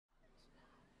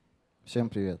Всем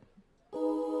привет.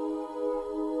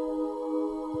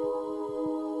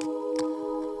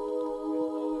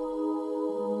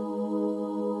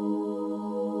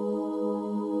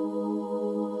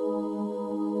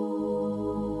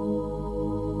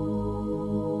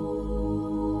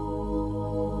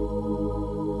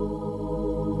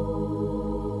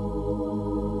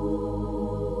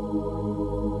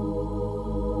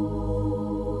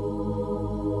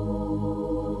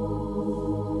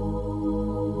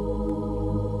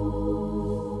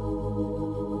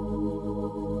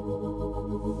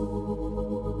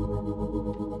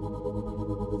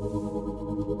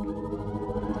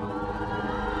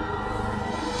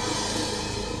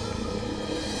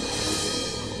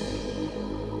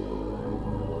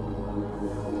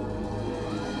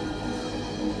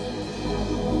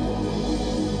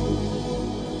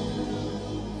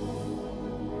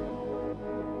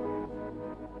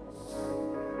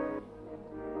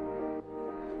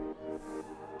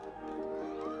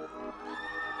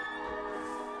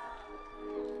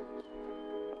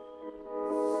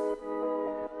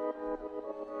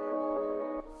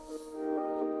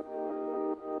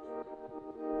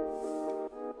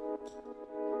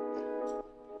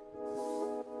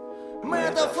 Мы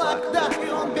это флаг, да, и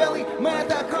он белый, мы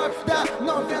это кровь, да,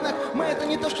 но в венах. Мы это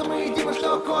не то, что мы едим, а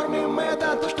что кормим. Мы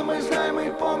это то, что мы знаем и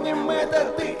помним. Мы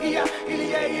это ты и я, или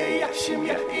я и я,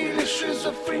 семья или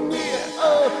шизофрения.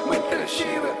 Мы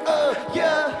красивы,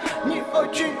 я не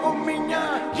очень, у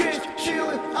меня есть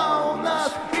силы, а у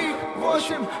нас их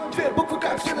 8. Две буквы,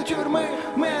 как стены тюрьмы.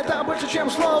 Мы это больше, чем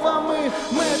слово мы.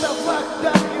 Мы это флаг,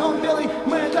 да, и он белый,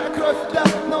 мы это кровь, да,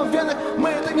 но в венах. Мы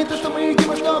это не то, что мы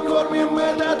едим, а что кормим. Мы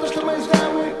это то, что мы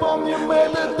знаем и помним. Мы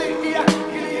это ты и я,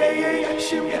 или я и я,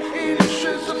 семья или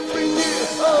шизофрения.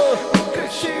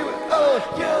 Красивый,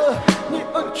 я не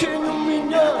очень, у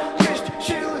меня есть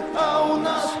силы, а у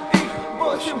нас их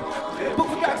 8. Две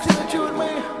буквы, как стены тюрьмы.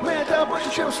 Мы это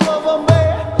больше, чем слово мы.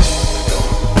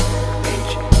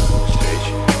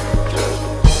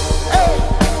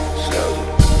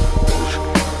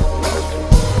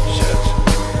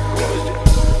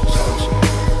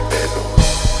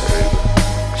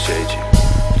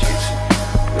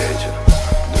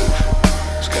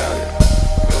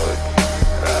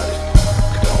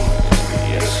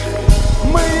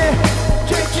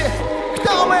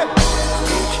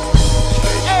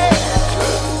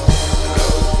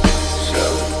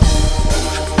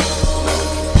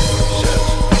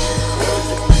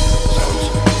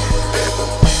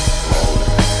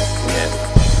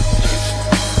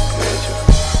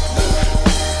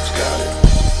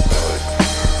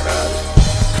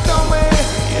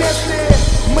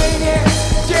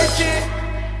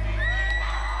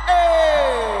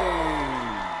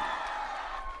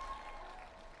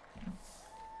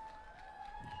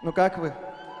 Ну как вы?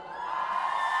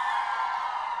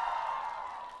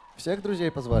 Всех друзей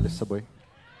позвали с собой?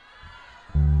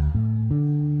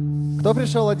 Кто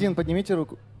пришел один, поднимите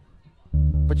руку.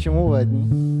 Почему вы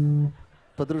одни?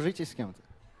 Подружитесь с кем-то.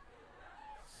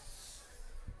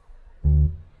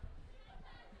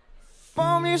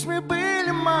 Помнишь, мы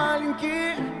были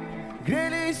маленькие,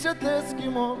 грелись от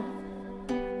эскимо,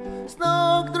 с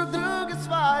ног друг друга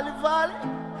сваливали,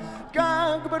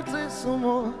 как борцы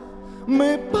сумо.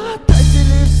 Мы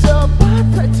потратили все,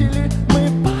 потратили, мы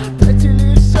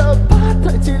потратили все,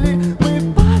 потратили,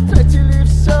 мы потратили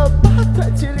все,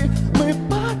 потратили, мы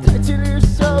потратили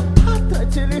все,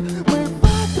 потратили, мы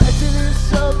потратили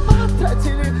все,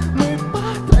 потратили, мы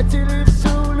потратили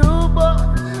всю любовь.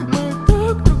 Мы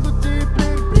друг другу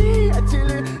теперь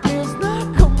приятели,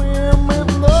 незнакомые мы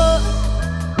вновь.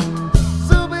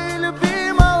 Зубы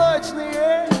любви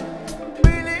молочные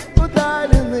были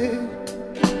удалены.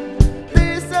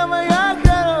 Моя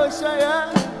хорошая,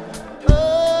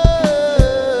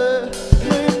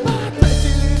 мы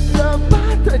потратили все,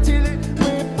 потратили,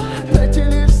 мы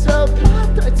потратили все,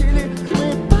 потратили, мы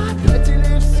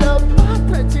потратили все,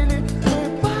 потратили, мы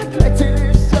потратили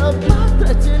все,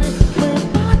 потратили, мы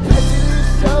потратили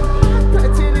все,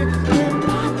 потратили, мы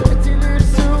потратили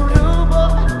всю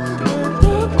любовь. Мы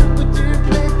друг другу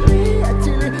теперь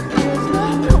приятели,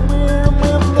 незнакомые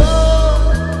мы вновь.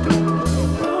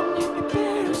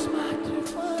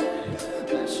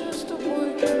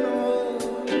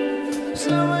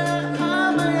 Самая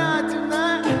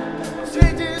обаятельная,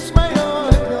 светишь мое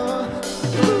окно.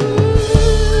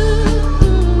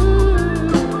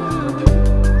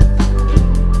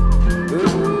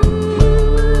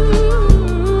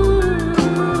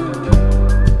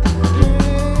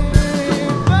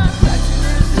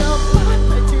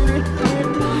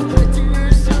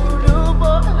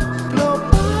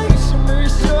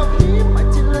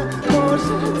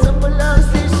 Может, заболел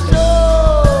здесь все.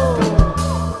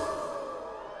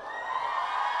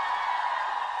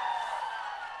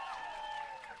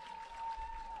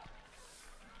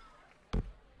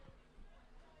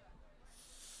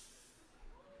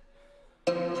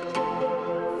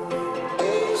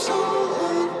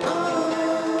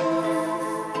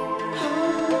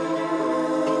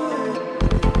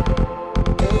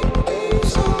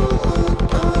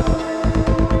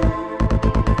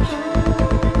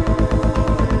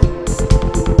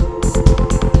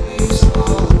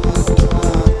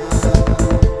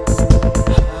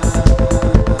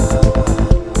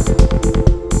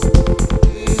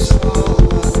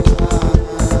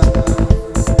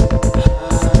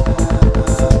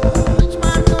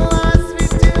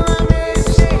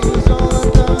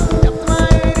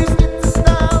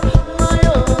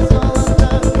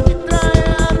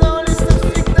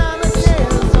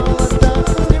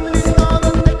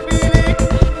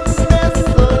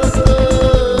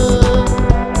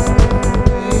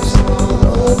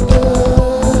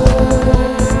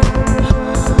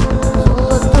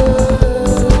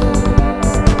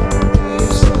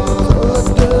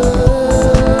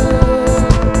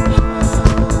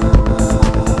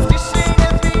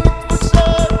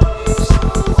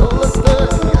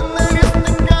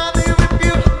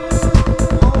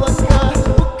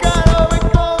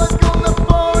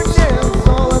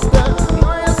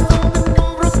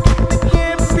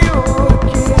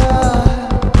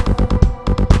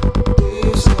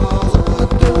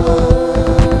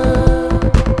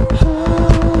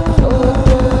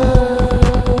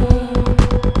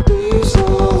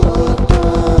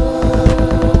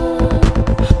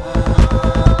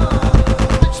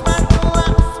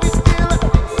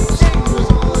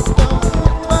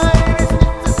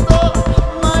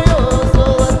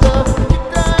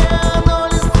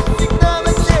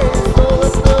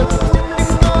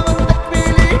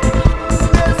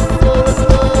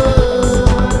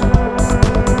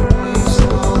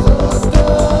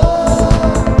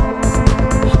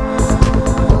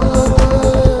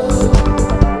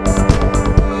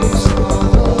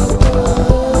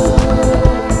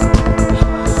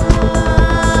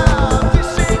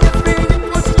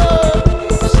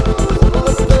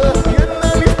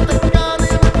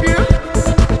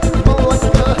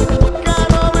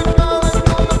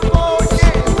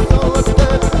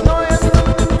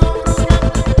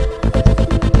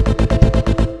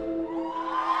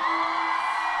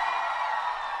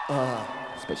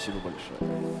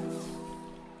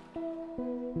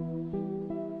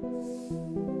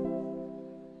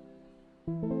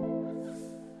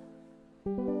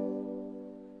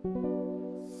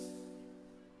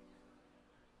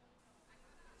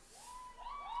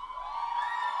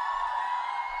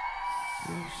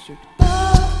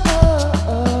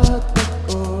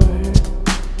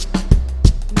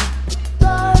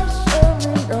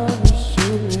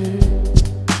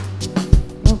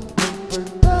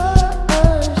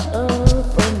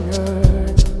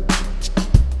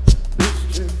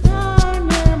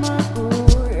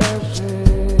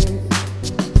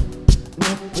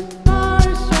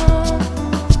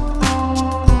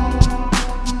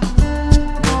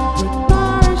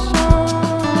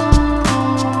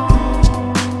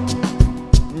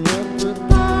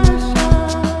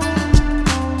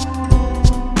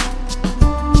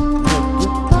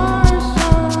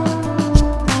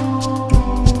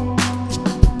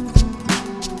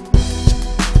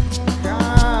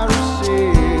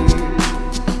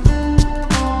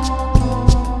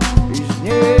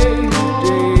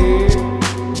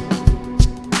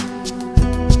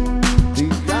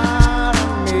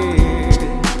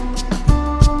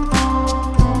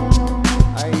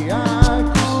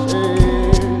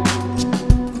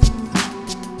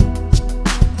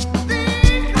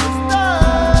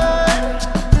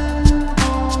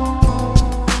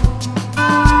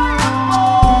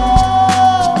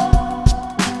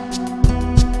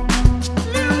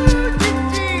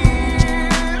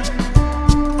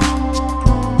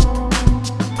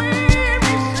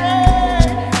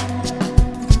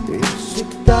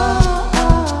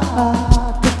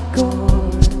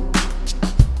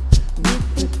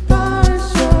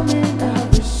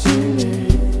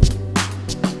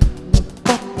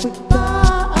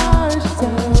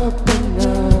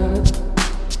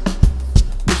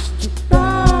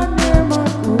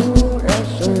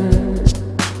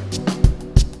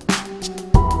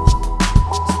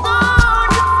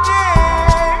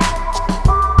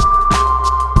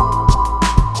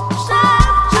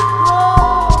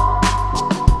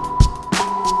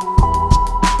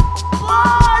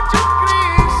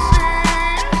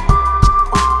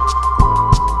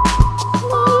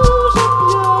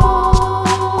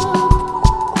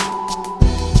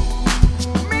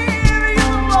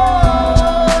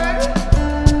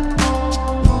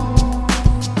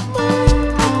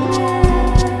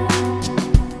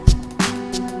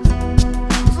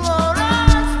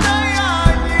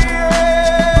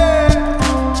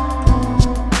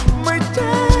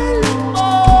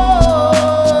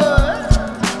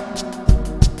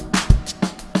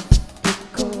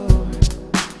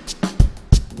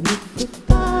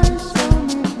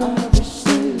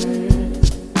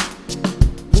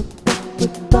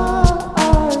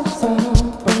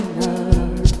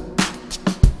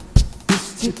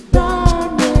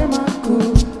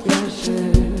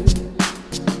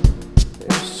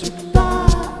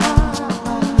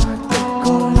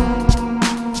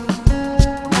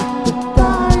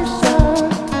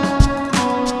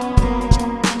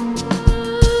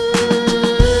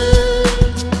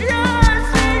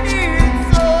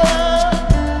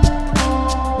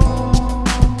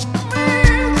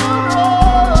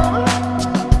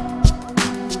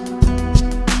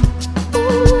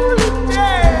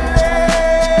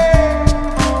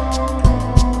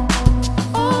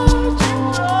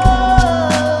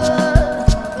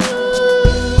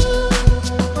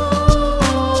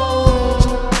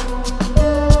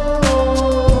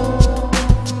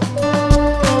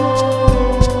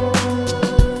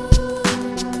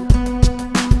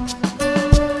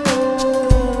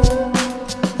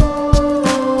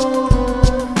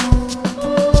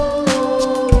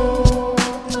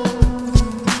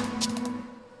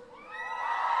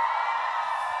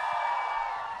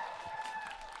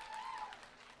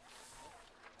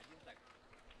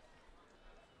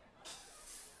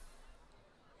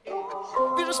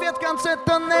 Вижу свет в конце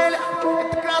тоннеля,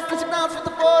 это красный сигнал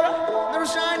светофора.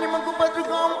 Нарушаю, не могу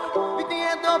по-другому, ведь не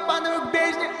еду, а падаю к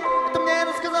бездне. Это мне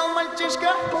рассказал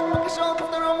мальчишка, пока шел по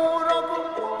второму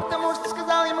уроку. Потому что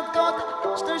сказал ему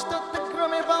кто-то, что и что-то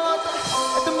кроме болота.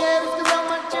 Это мне рассказал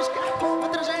мальчишка, в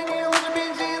отражении лужи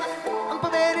бензина. Он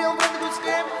поверил в радугу с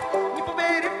неба, не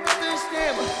поверив, что из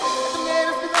неба. Это мне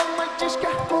рассказал мальчишка,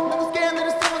 на доске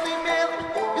нарисованный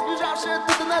мелом, избежавший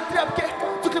оттуда на тряпке,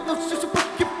 захлебнувшись в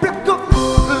путке прятку.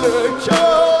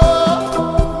 Лечу.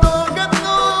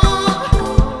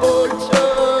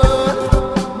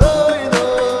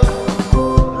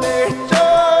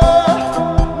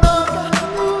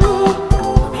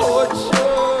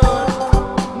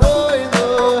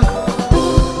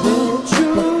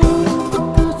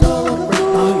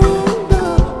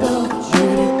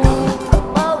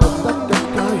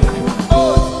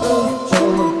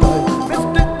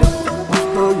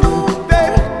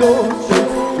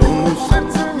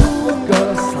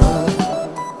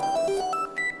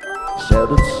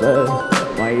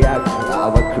 Маяк, а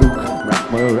вокруг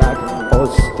мрак, мрак,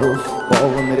 остров.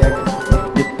 полон рек,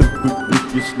 где-то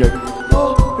глубокий снег.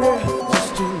 Море за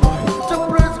стеной, все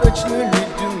прозрачный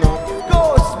ледяной.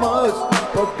 Космос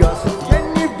погас, я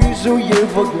не вижу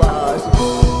его глаз.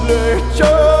 Лечу.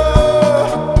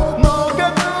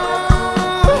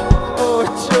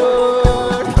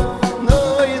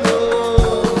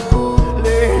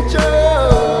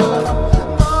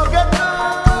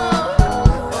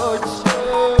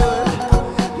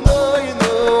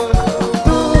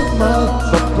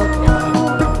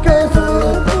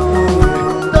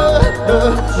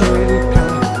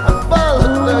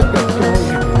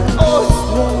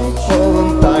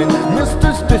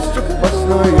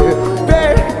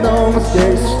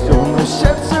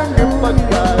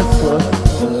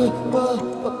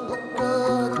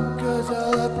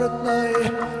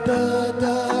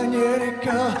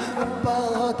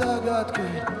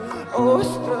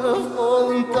 Остров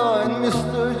полон тайн,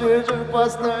 место здесь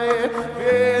опасное.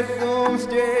 Вернем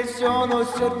здесь все, но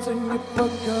сердце не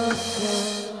погасло.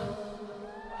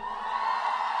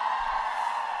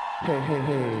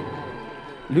 Хей.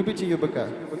 Любите ЮБК?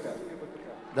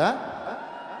 Да?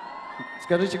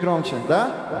 Скажите громче.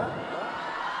 Да?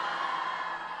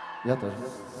 Я тоже.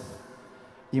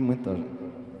 И мы тоже.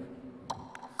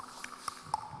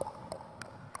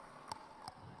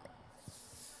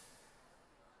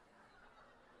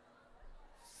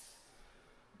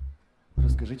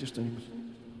 Расскажите что-нибудь.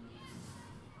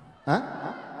 А?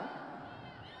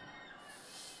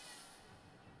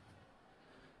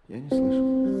 Я не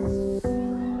слышу.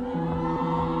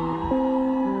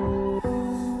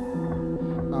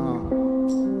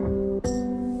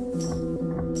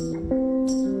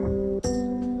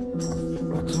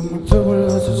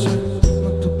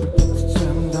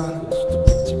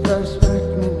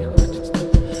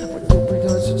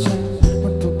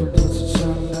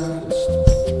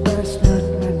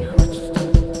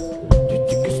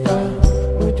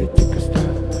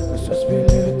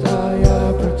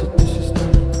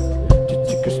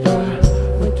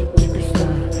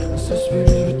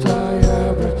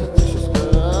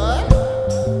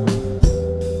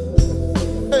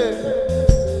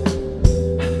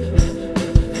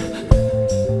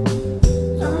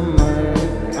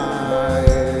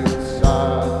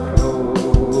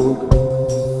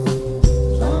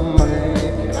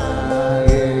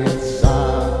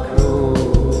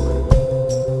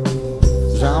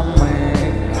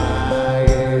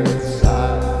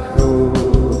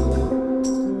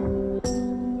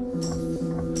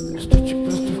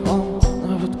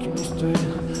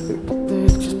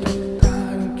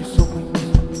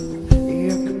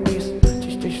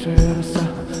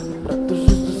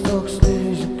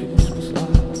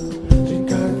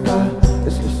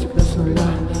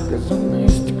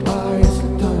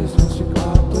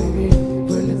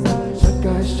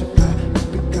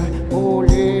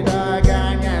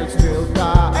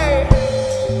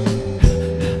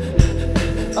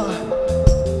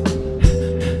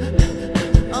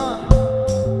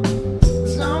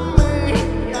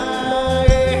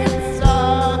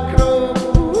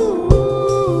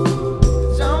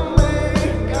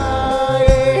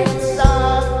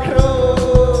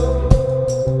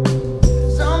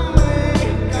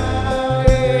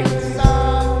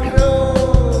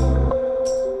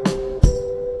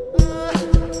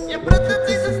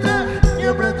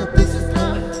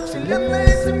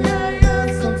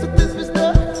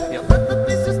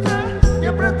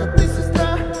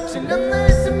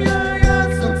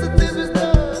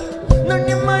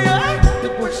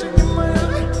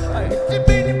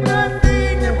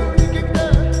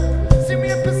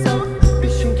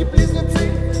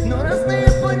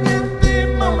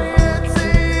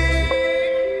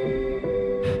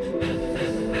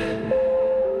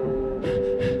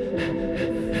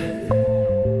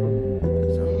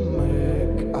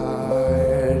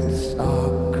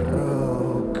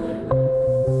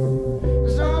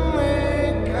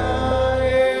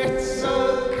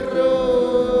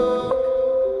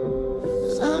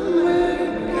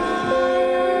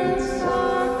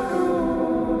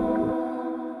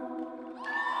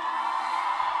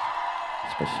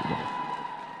 Спасибо.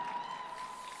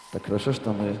 Так хорошо,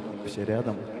 что мы все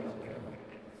рядом.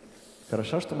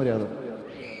 Хорошо, что мы рядом.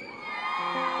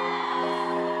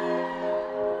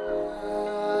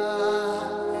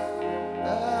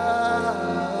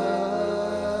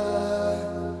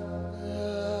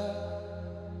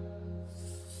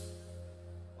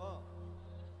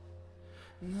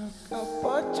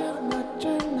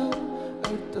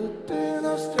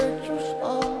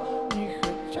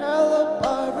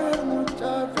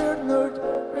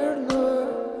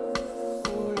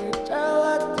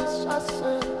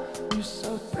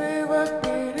 Привык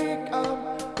берегам,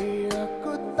 и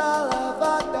окутала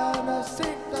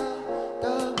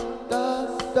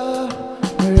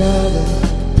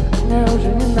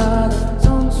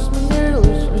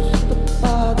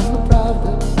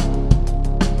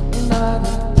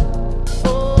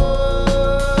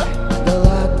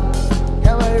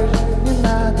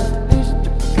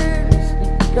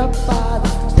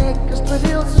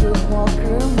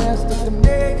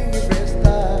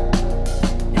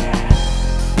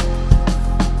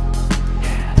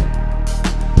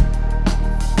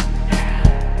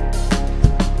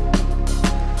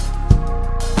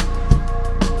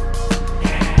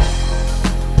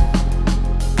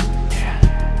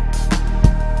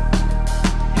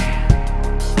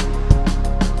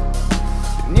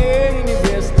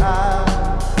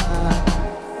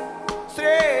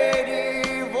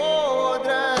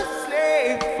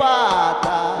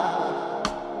пада.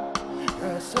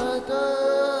 Красота,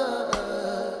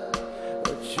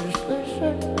 хочешь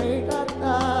слышать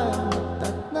никогда. Вот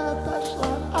одна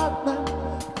дошла одна,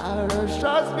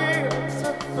 хорошо смеется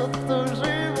тот, кто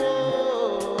живой.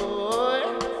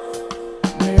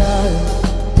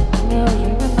 Мне уже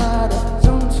не надо,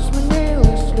 солнце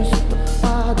сменилось,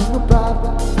 листопада, ну правда,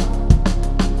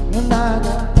 не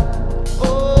надо. О,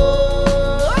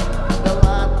 да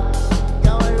ладно,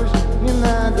 говорю же, не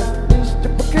надо. Листья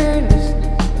покрылись,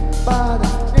 листопада,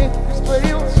 снег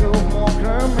растворился в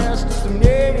мокрое место,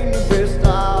 темнее небес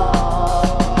стал.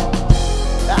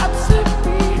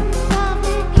 Отцепи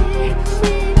плавники,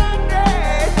 меня не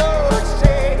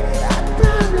души,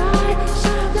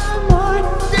 отправляйся домой,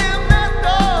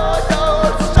 темноту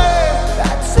души.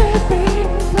 Отцепи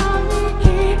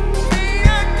плавники,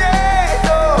 меня не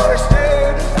души,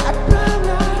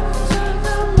 отправляйся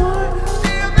домой,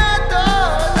 темноту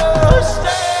души.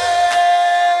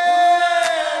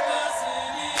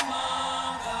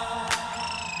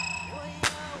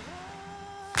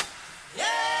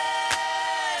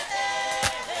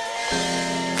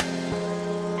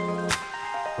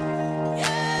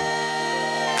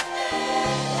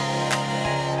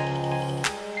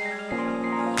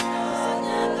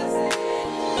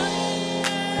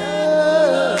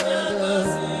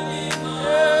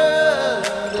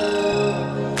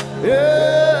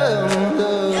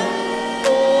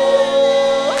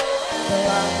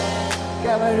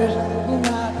 Говорю же, не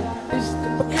надо, листья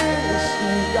покрылись,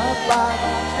 снегопад,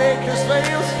 снег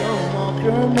растворился в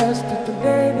мокрое место,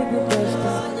 темнее небес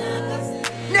стал.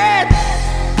 Нет!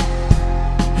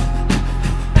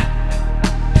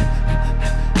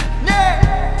 Нет!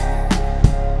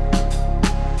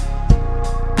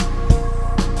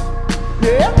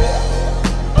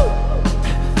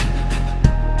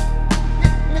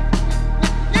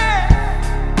 Нет!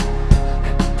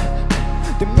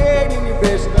 Темнее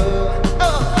небес стал.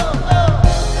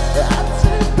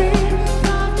 Отцепи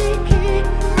плавники,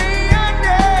 меня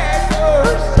не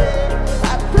души,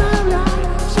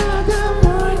 отправляйся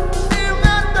домой,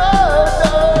 темноту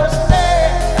души.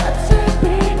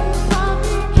 Отцепи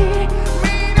плавники,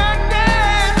 меня не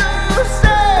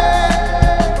души,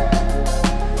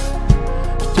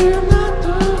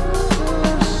 темноту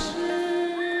души.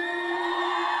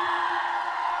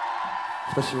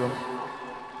 Спасибо.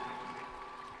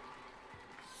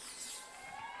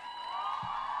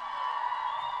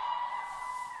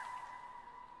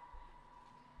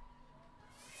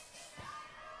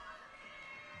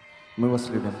 Мы вас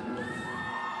любим.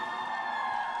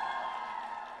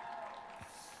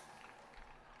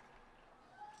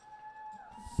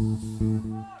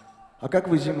 А как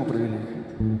вы зиму провели?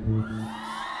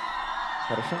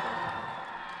 Хорошо?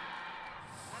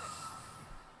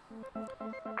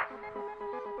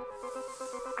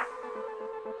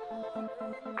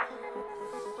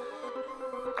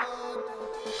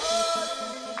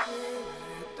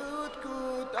 Тут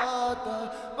куда-то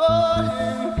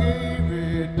маленький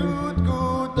ведут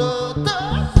куда-то.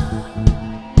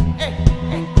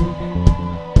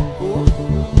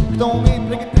 Кто умеет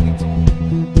прыгать, прыгать?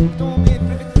 Кто умеет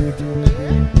прыгать, прыгать?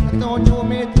 А кто не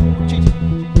умеет учить?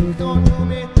 Кто не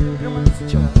умеет прямо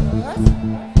сейчас?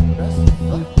 Раз,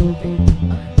 два, три,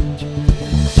 четыре.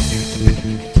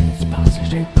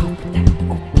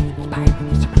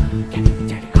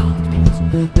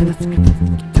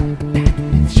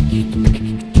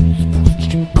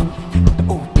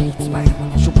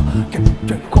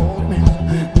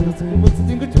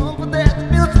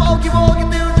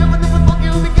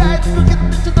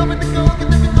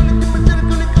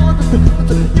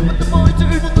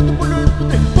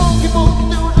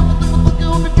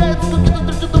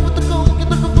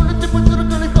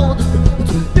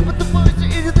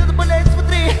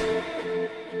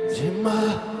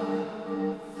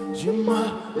 Зима,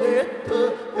 лето,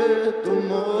 это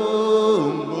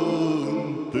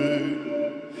моменты.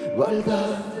 Вальда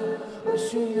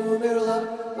осенью умерла,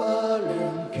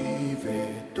 валенки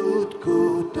ведут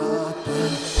куда-то.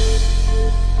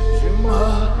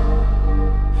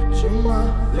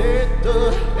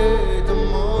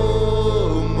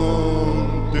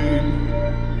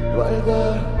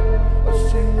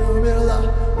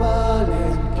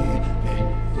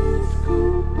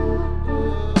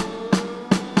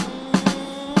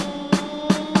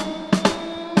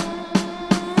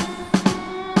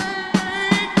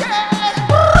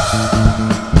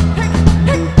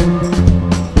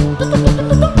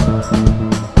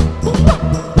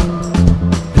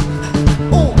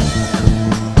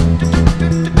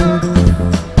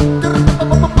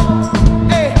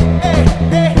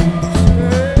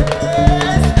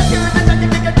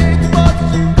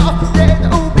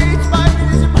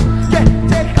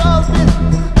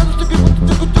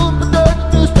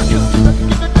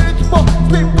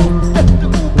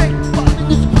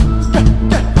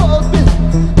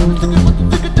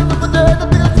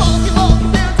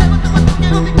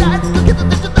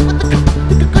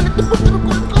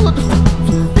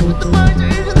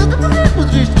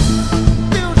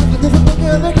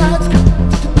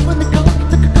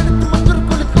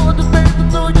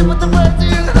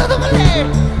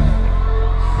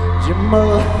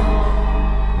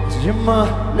 Зима,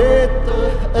 лето,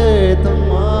 это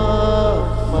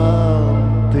мама,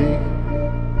 ты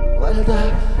во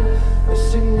льдах,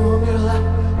 осень умерла,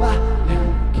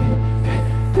 валенки.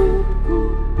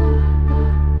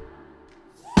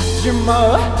 Зима,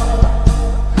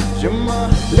 зима,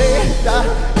 лето,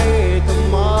 это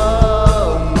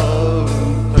мама,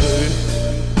 ты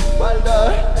во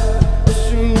льдах,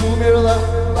 осень умерла,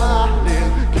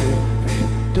 валенки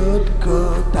ведут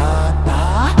куда-то.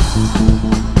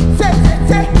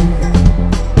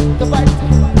 Давай.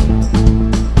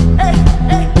 Эй,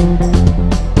 эй.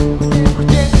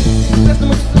 Худей,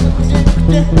 каждому часу худей,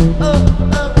 худей.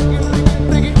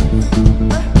 Прыгай,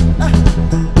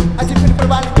 а теперь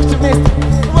порвали все вместе.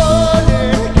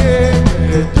 Валенки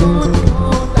идут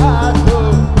куда-то.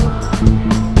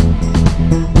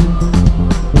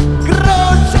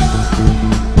 Громче.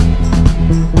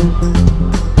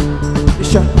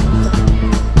 Еще.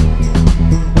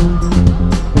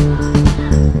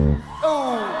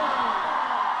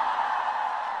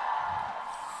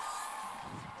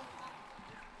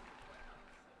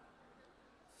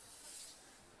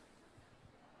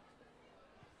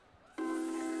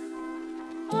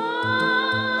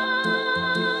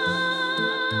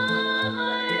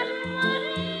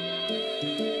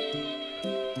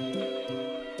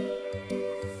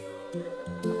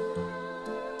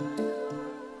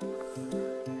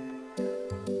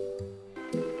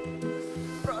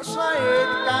 Прошлое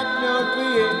как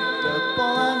мертвые, тот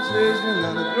полон жизни на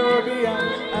надгробия,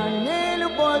 а не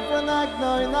любовь, она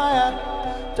гнойная,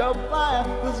 теплая,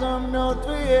 глаза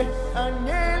мертвые, а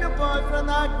не любовь,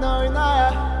 она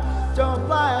гнойная,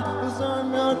 теплая, глаза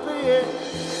мертвые,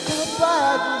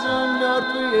 теплая, глаза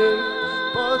мертвые,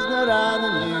 поздно, рано,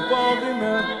 не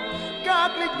вовремя,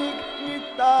 как ледник, не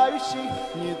тающий,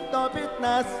 не топит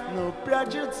нас, но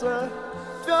прячется.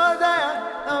 Твердая,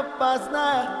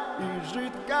 опасная и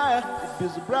жидкая, и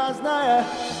безобразная.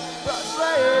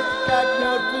 Прошлое, как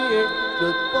мертвые,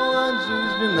 тот полон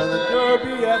жизни на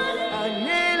надгробия, а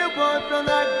не любовь,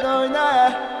 она гнойная,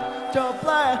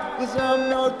 теплая, глаза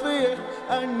мертвые,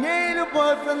 а не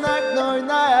любовь, она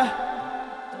гнойная,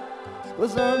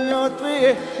 глаза мертвые,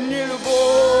 не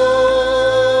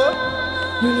любовь,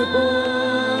 не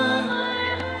любовь,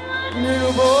 не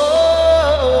любовь.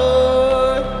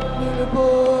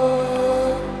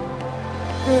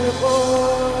 Не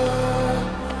любовь,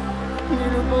 не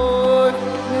любовь,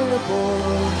 не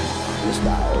любовь.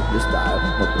 Листаю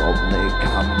подробные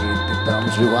камни, ты там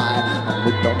живая, а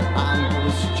мы там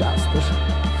ангелы сейчас тоже,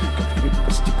 как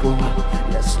рыбка стекло.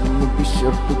 Если не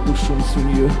бисер, то душим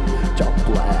свинью,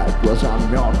 теплая, глаза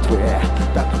мертвые,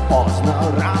 так поздно,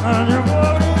 рано, не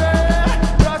вовремя.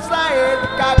 Прошлое,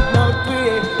 как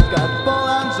мертвые, как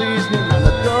полон жизни на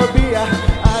надгробия,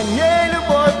 а не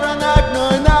любовь, она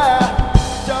гнойная,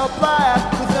 теплая,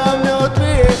 глаза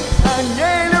мертвые, а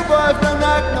не любовь,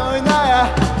 она гнойная,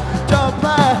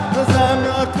 теплая, глаза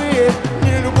мертвые,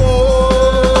 не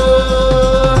любовь,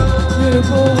 не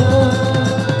любовь,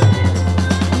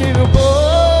 не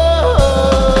любовь,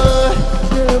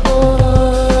 не любовь,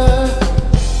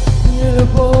 не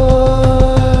любовь,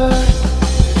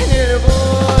 не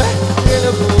любовь, не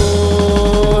любовь.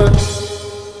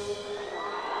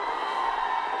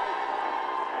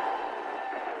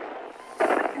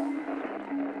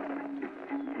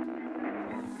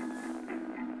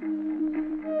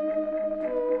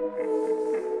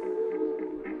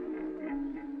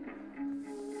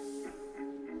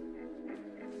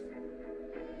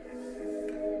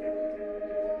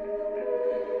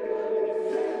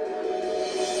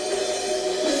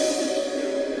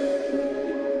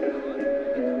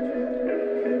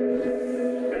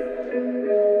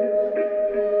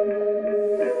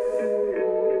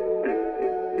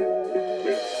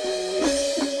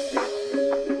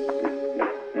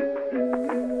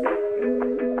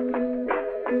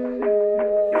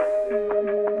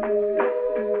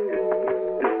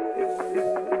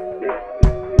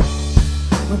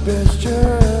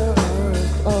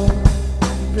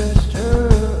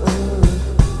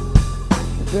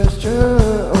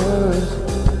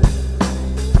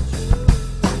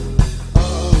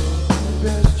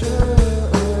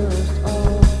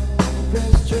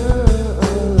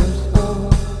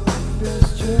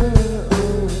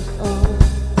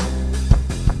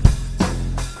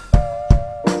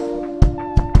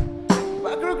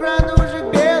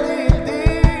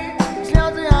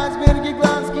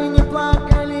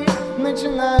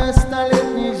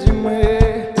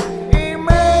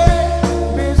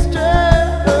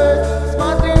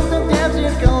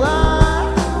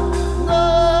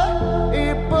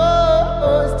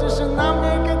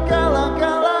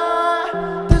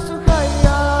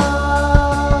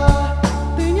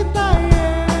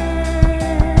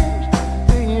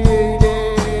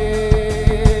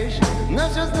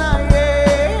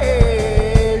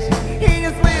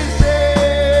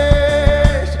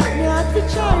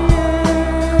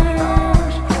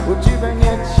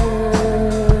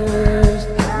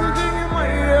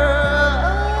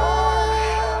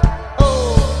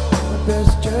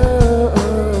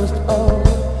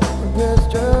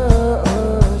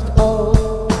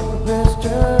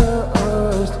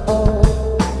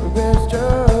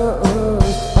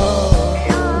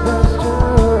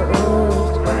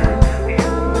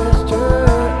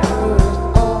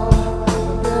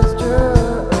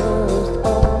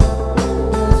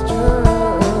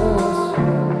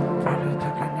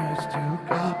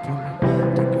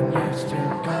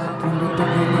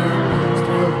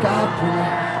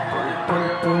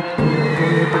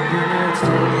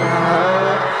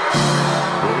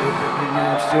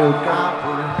 стрелка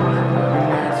пули,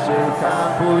 догоняет стрелка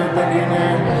пули,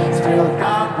 догоняет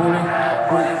стрелка пули,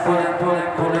 пули, пули, пули,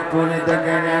 пули, пули,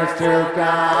 догоняет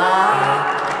стрелка.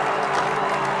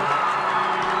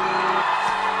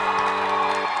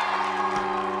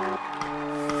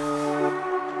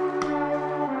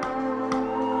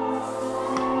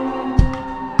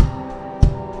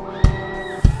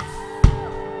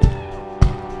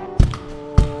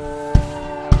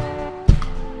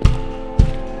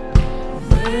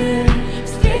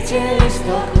 Встретились,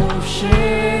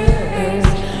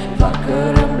 столкнувшись, два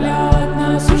корабля от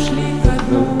нас ушли ко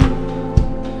дну.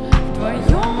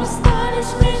 Вдвоем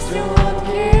остались вместе в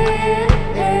лодке,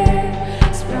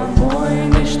 с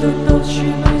пробоиной, что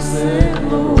толщиной с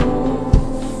иглу.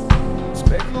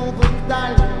 Спрыгнул бы к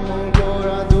дальнему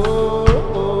городу,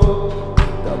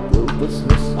 доплыл бы с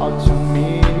высоты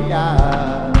меня.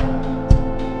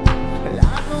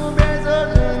 Лягу без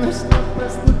ожиданости,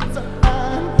 проснуться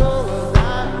от голода.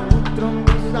 Утром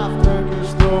без завтрака,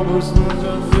 чтобы снуть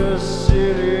от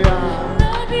бессилия.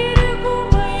 На берегу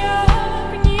маяк,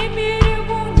 не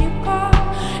берегу никак.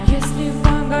 Если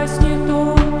погаснет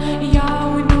он, я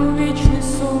уйду в вечный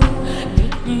сон.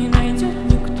 Ведь не найдет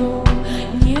никто,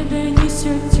 не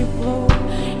донесет тепло.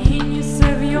 И не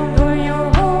совьем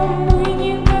вдвоем мы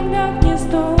никогда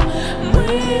гнездо. Мы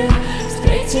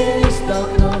встретились,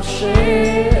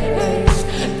 столкнувшись,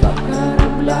 два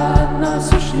корабля от нас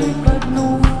ушли ко дну.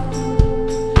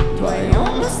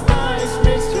 Вдвоем остались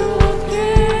вместе в лодке,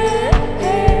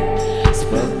 с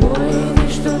пробоиной,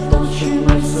 что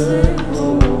толщиной с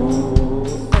иглу.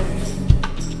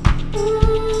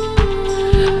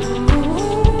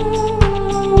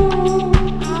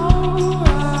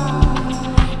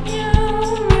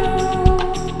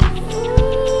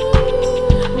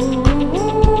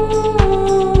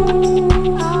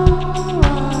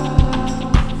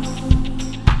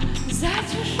 За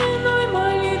тишиной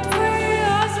молитвы, а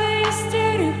за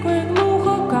истерикой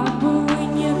глухо, как бы вы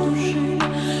не душили,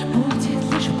 будет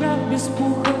лишь прах без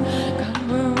пуха. Как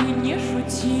бы вы не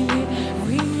шутили,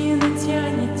 вы не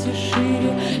натянете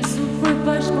шире сухой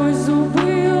плащ сквозь зубы,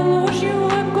 ложью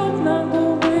окоп на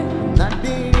губы. На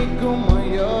берегу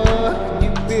маяк, не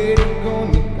берегу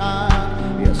никак.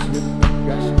 Если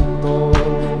погаснет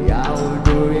он, я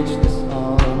уйду в вечный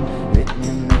сон. Ведь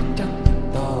не найдет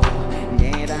никто,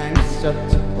 не донесет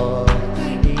тепло.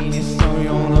 И не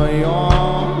совьем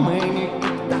вдвоем мы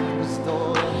никогда не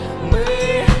стоим. Мы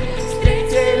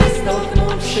встретились,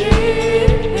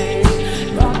 столкнувшись,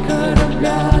 два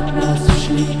корабля от нас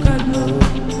ушли ко дну.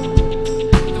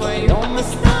 Вдвоем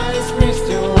остались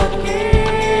вместе в лодке,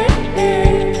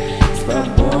 с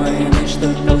пробоиной, что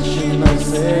толщиной с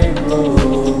иглу.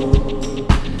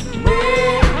 Мы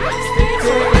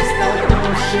встретились,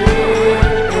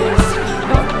 столкнувшись,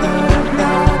 два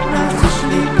корабля от нас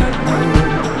ушли ко дну.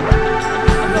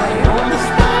 Вдвоем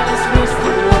остались вместе в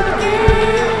лодке,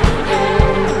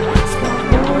 с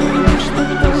пробоиной, что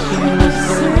толщиной с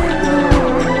иглу.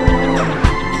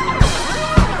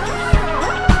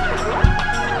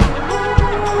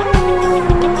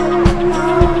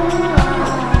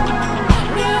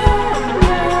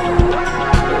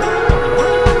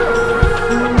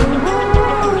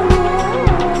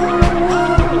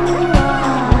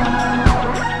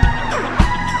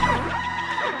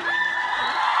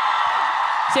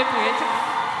 Всем приветик.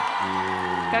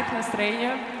 Как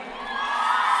настроение?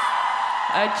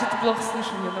 Что-то плохо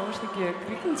слышу, мне наушники.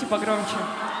 Крикните погромче.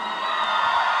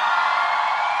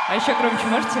 А еще громче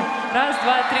можете? Раз,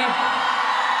 два, три.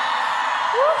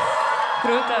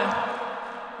 Круто.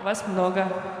 Вас много.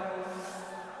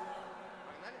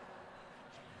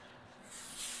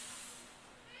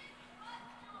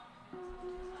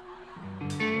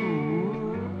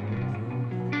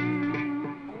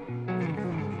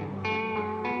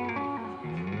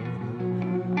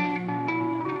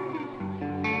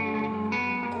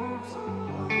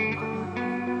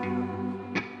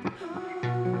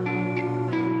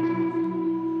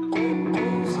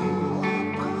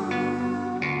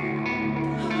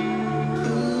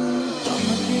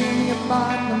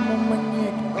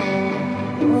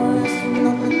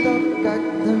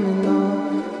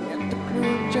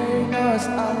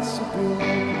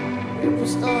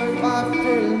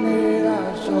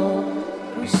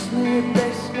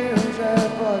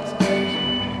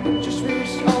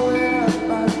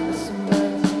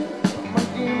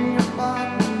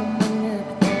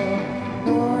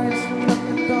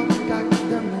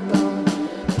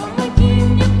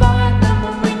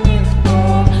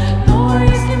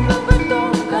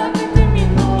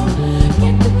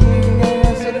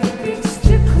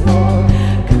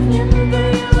 Как мне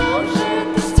надоело уже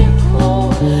это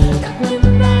стекло, как мне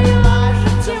надоело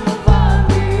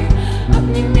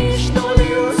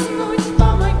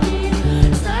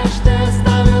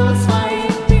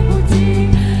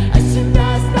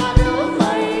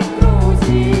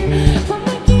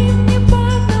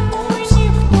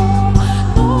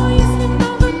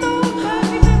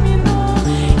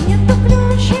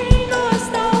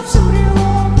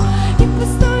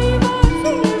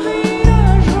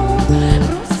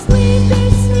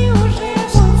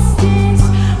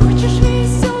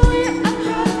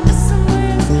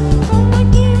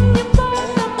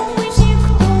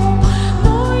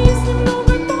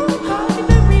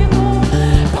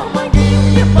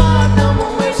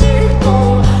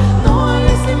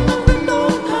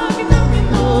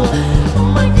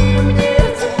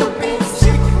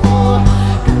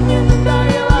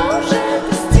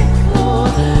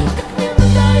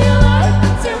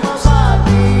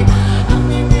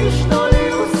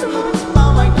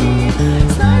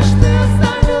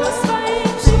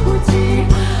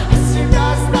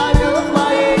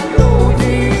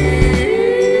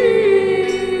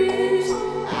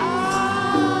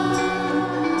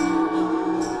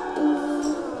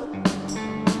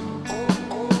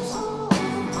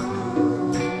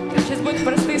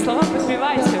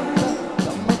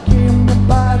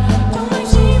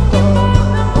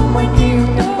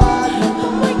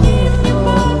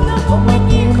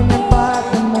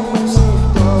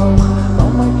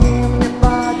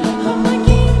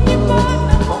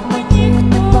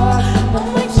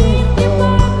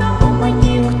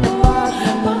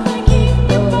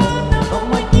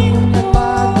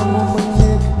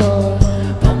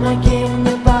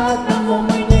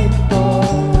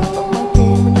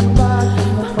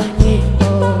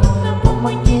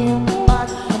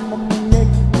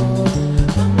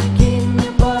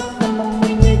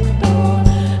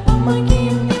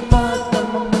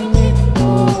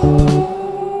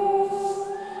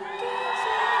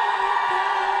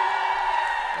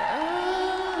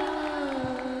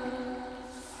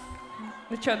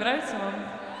что, нравится вам?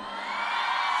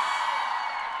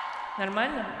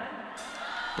 Нормально?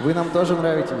 Вы нам тоже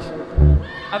нравитесь.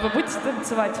 А вы будете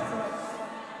танцевать?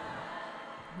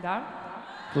 Да?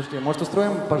 Слушайте, может,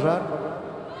 устроим пожар?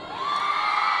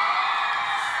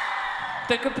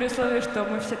 Только при условии, что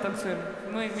мы все танцуем.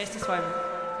 Мы вместе с вами.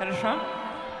 Хорошо?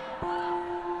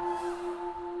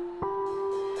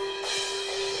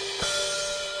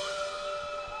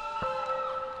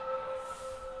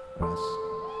 Раз,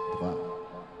 два,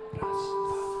 раз,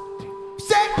 два, три.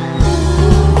 Все!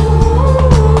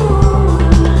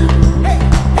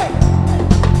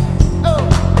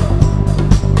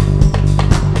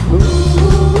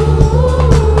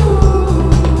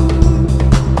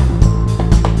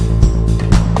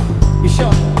 Еще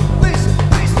выше,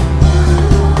 выше.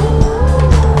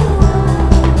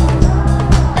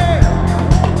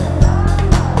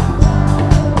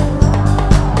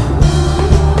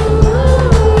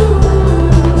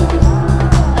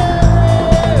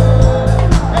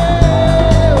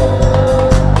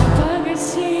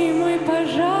 Погаси мой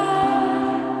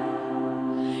пожар,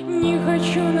 не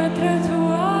хочу на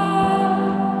тротуар.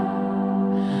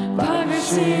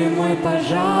 Погаси мой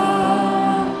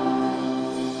пожар,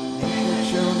 Не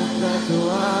хочу на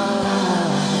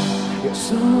тротуар. Я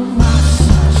с ума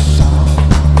сошел.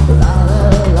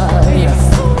 Ла-ла-ла. я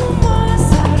с ума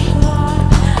сошла.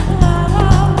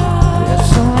 Ла-ла-ла. Я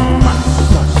с ума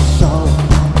сошел.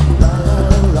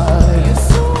 Ла-ла-ла. Я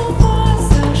с ума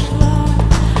сошла.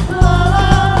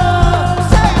 Ла-ла-ла.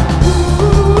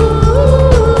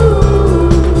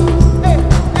 Эй,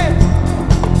 эй.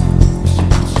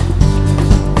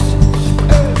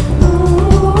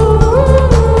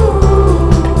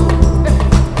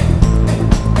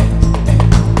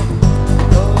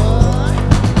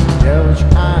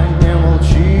 Девочка, не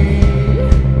молчи.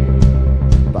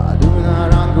 Подуй на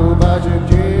ранку,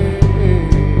 подожди.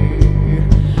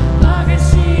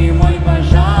 Погаси мой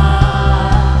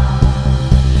пожар,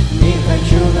 Не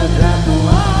хочу на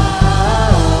тротуар.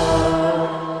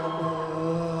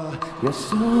 Я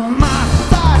с ума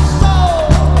сошел.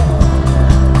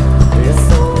 я с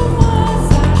ума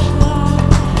сошла.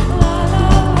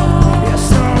 Ла-ла-ла. Я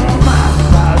с ума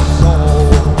сошел.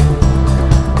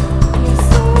 Я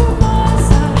с ума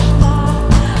сошла.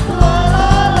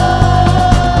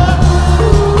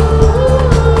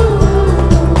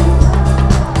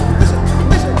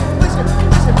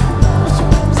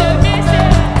 Все вместе.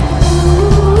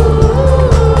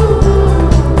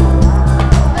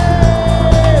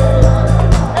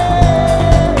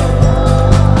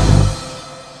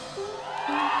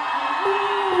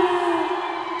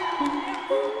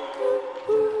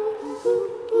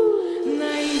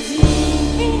 Найди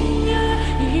меня,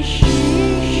 ищи,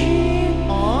 ищи.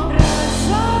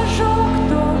 Разожег,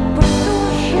 то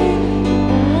потуши.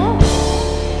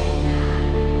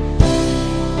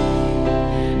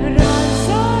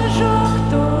 Разожег,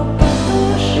 то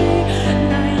потуши.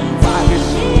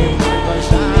 Найди меня,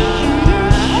 ищи,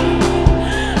 ищи.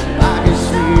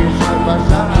 Погаси мой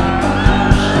пожар.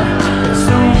 Я с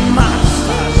ума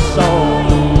сошел.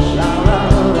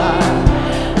 Ла-ла-ла.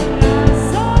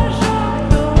 Разожег,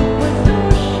 то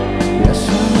потуши. Я с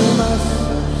ума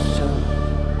сошел.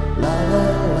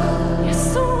 Ла-ла-ла. Я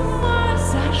с ума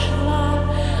сошла.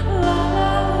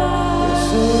 Ла-ла-ла. Я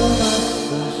с ума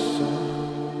сошел.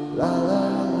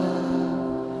 Ла-ла-ла.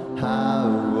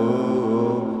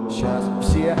 Ау, сейчас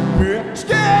все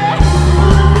вместе.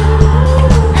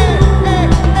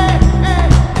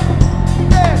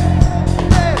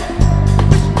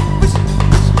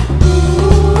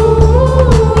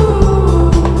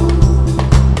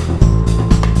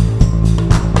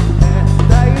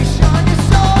 Да еще не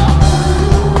все.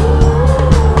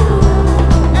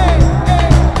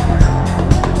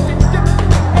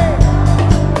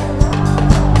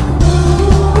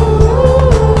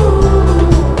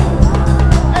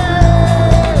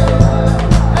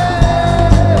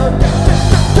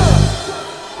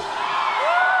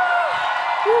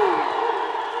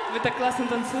 Вы так классно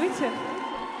танцуете.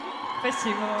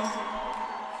 Спасибо вам.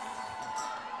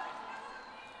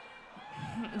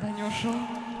 Данюша.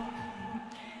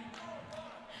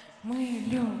 Мы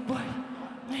любовь,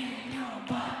 мы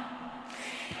любовь.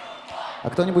 А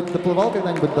кто-нибудь доплывал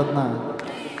когда-нибудь до дна?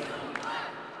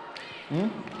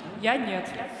 Я нет.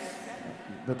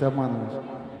 Да ты обманываешь.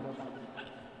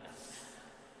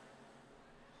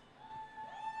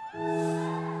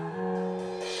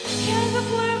 Я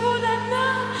доплыву до дна,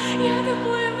 я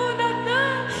доплыву до дна,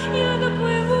 я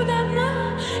доплыву до дна,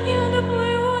 я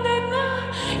доплыву до дна.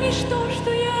 И что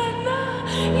я одна,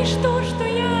 и что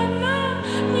я одна,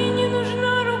 мне не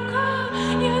нужна рука,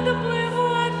 я доплыву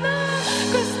одна,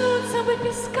 коснуться бы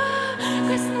песка,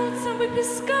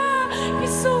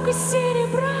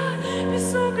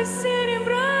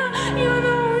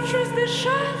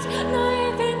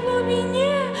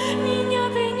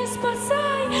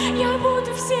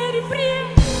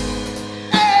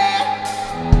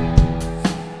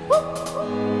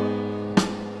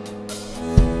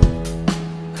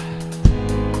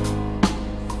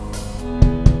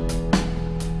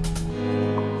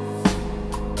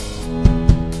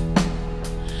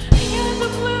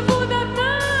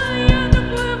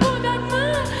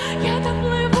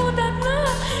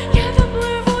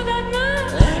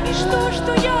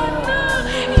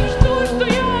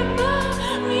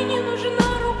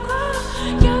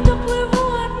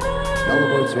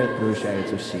 свет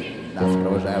превращается в синий. Нас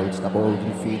провожают с тобой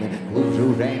дельфины. Глубже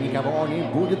уже никого не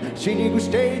будет. Синий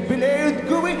густеет, белеют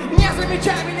губы. Не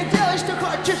замечай меня, делай, что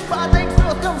хочешь. Падай к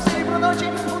звездам в серебряной ночи.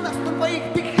 У нас на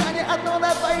двоих дыхание одно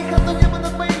на двоих. Одно небо на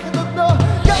двоих, одно дно.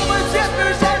 Голубой свет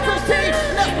превращается в синий.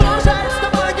 Нас провожают с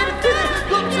тобой дельфины.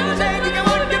 Глубже уже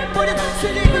никого не будет.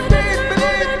 Синий густеет,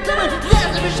 белеют губы. Не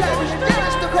замечай меня, делай,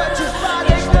 что хочешь.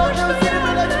 Падай к звездам в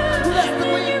серебряной ночи. У нас на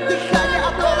двоих дыхание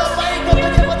одно на двоих. Одно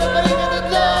небо на двоих, одно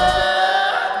дно.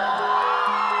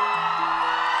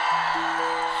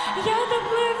 Я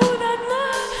доплыву до дна,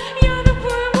 я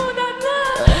доплыву до дна.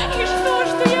 И что,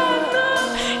 что я одна,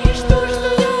 и что, что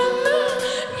я одна.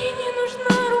 Мне не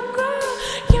нужна рука,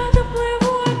 я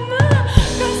доплыву одна.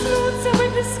 Коснуться бы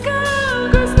песка,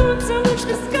 коснуться луч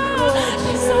песка.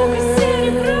 Песок из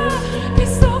серебра,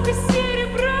 песок из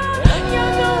серебра. Я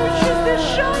научусь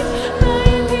дышать на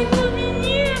этой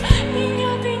глубине.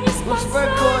 Меня ты не спасай,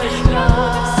 я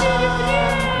буду в серебре.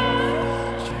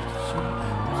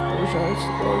 Провожают с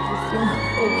тобой дельфины.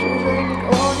 Глубже уже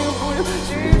никого не будет.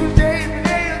 Синий густеет,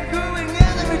 белеют губы. Не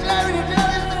замечай меня,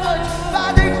 делай, что хочешь.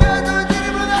 Падай к звездам в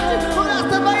серебряной ночи. У нас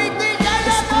на двоих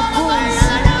дыхание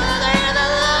одно на двоих.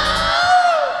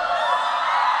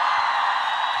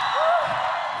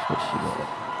 Спасибо.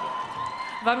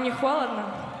 Вам не холодно?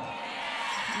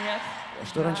 Нет. А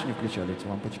что раньше не включали эти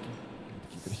лампочки?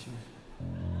 Такие красивые.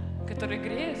 Который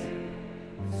греет?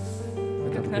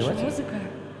 Это Как наша обогреватель? музыка?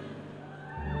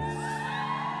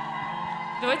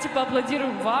 Давайте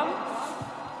поаплодируем вам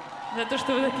за то,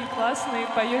 что вы такие классные,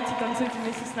 поете, танцуете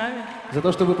вместе с нами. За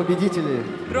то, что вы победители.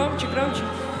 Громче, громче.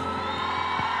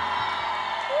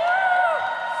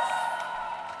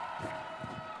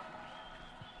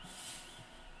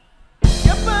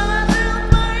 Я положил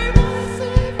твои волосы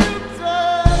в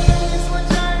рюкзак. И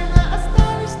случайно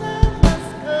остались на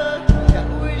носках. Я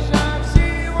уезжаю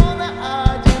всего на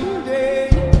один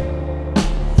день.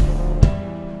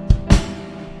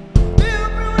 Ты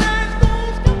управляешь,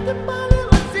 знаешь, как ты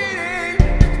полила сирень.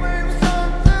 Ведь моим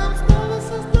солнцем снова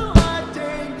создала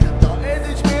тень. Но эта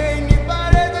тьмень не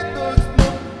порядок точно.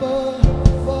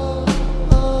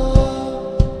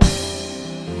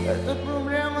 Это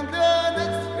проблема для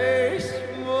нас весь.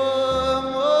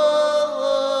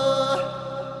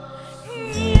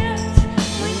 Нет,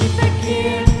 мы не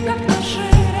такие, как наши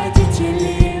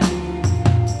родители.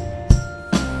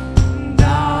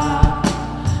 Да,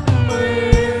 мы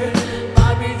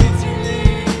победители.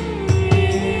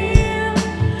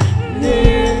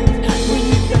 Нет, мы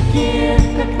не такие,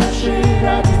 как наши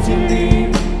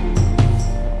родители.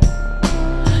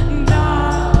 Да,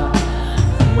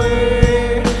 мы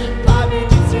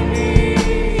победители.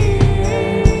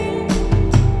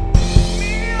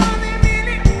 Миллионы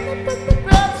миллионов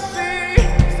раз.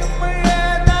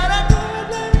 Самое дорогое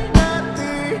для меня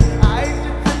ты. А эти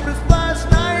цифры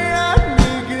сплошная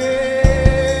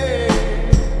мигрень.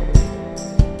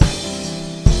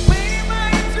 Мы не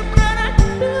боимся брать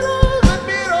перо за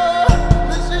перо,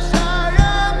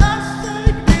 защищая наше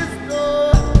гнездо.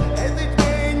 Этой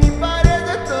тьме не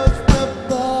порядок точно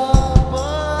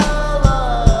попала.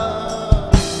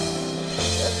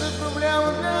 Это проблема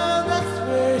для нас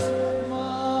весь.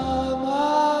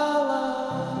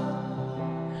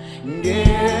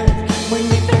 Нет, мы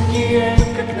не такие,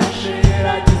 как наши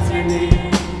родители.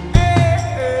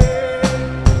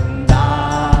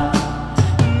 Да,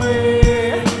 мы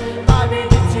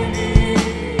победители.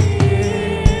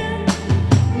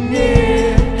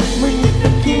 Нет, мы не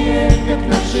такие, как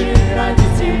наши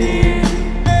родители.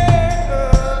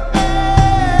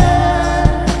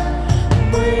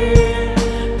 Мы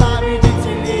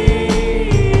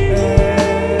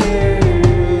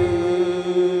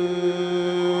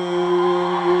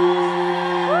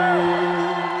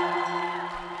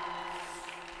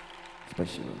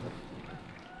Спасибо.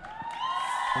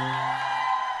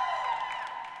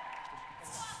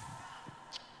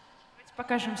 Давайте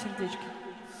покажем сердечки.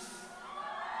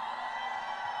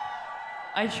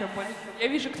 А еще больше. Я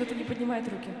вижу, кто-то не поднимает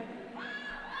руки.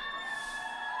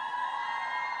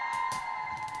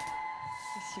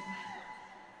 Спасибо.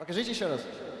 Покажите еще раз.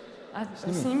 А,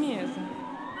 сними это.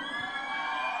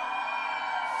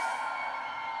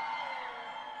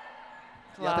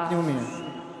 Я так не умею.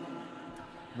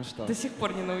 Ну что? До сих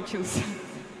пор не научился.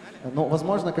 Ну,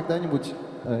 возможно, когда-нибудь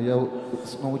я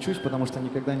научусь, потому что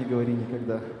никогда не говори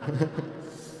никогда.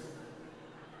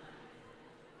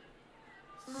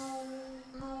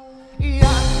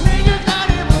 Я никогда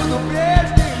не буду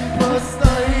прежним, просто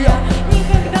я.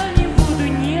 Никогда не буду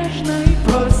нежной,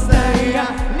 Просто я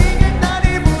никогда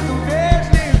не буду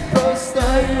прежним, просто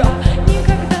я.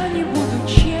 никогда не буду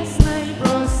честной.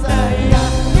 Просто я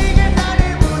никогда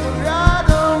не буду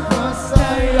рядом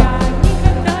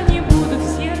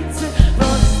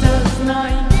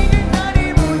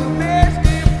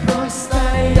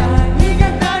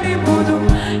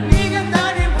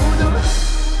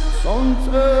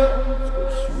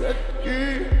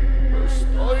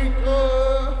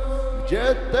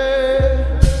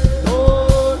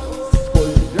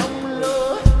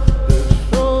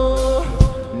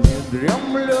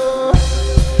дремлю.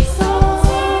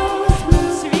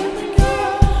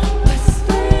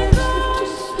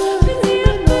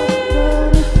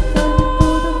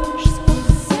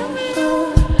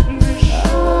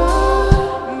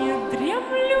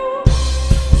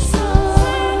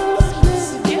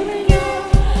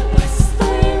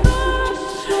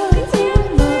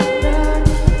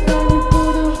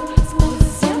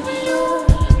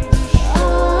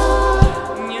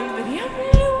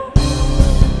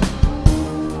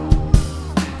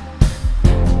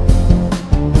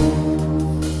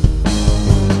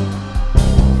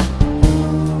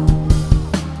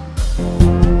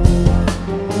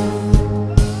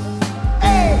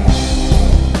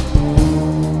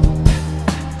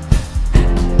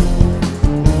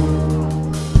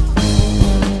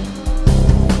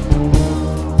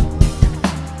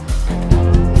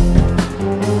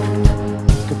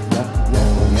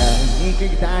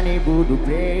 Никогда не буду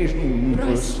прежним,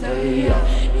 Просто я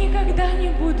никогда не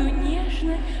буду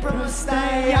нежной. просто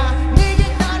я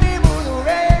никогда не буду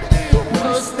прежним,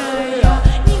 Просто я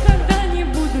никогда не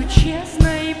буду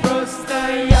честной. просто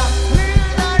я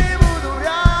никогда не буду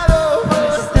рядом,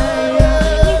 Просто я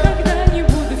никогда не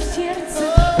буду в сердце.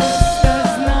 Просто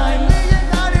знай,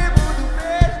 никогда не буду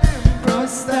прежним,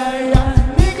 просто я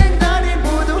никогда не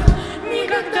буду,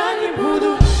 никогда не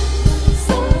буду.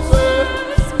 Солнце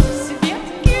сквозь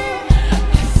ветки,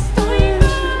 постой,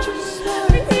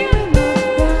 где ты?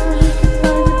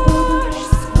 Дождь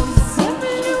сквозь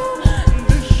землю,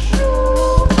 дышу,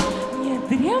 не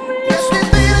дремлю. если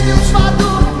ты родился в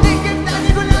аду, никогда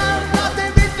не гуляю, надо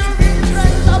ведь увидишь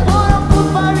рай за забором,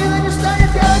 пуповина не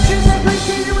станет ярче,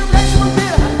 заклики не выявляйся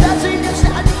вампира, даже если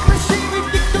они красивые,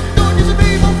 никто не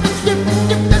забил,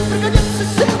 тебе пригодится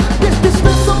сил, если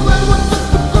смысл вот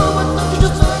такого, то ты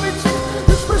сейчас совести,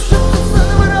 ты спрашиваешь, что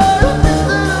навыраю, ты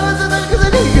здороваться только за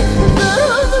них,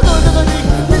 здороваться только за них,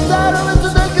 ты здороваться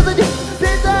только за них, ты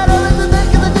здороваться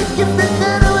только за них, ты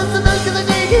здороваться только за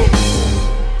них.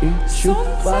 Ищу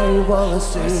твои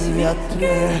волосы в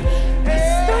ветре.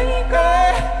 Постой-ка,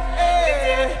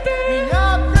 где ты? Меня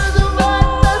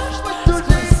призывает наш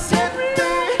потужный Землю, ты.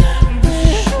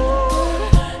 дышу,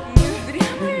 не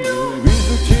дремлю.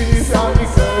 Вижу тебя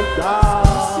никогда.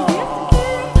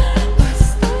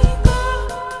 Постой-ка,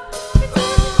 где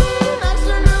ты?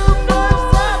 Наша любовь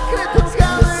в закрытом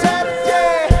концерте.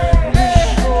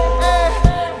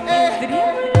 Не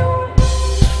дремлю.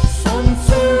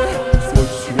 Солнце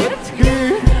сквозь ветки.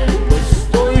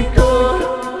 Постой-ка,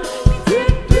 где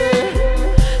ты?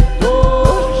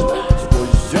 Дождь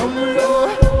сквозь землю.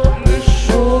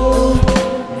 Дышу,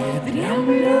 не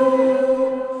дремлю.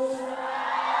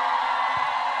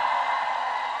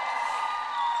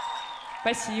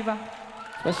 Спасибо.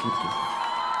 Спасибо.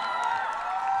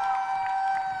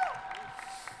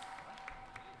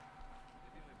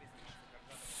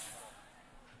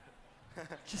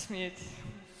 Что смеетесь?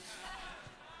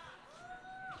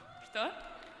 Что?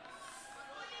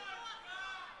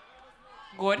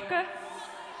 Горько?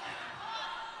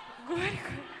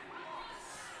 Горько.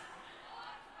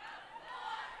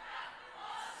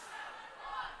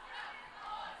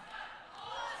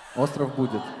 Остров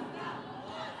будет.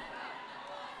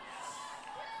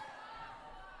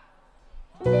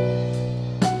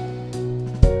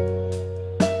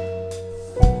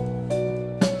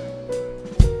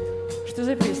 Что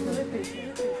за песня?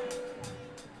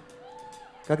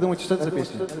 Как думаете, что это за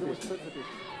песня?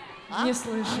 Не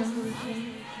слышу.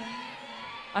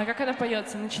 А как она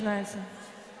поется, начинается?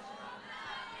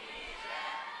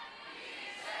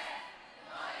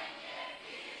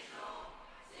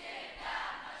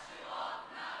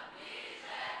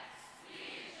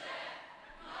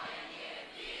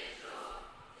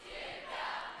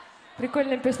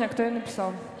 Прикольная песня, кто ее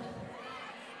написал?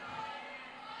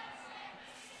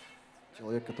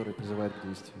 Человек, который призывает к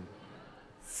действию.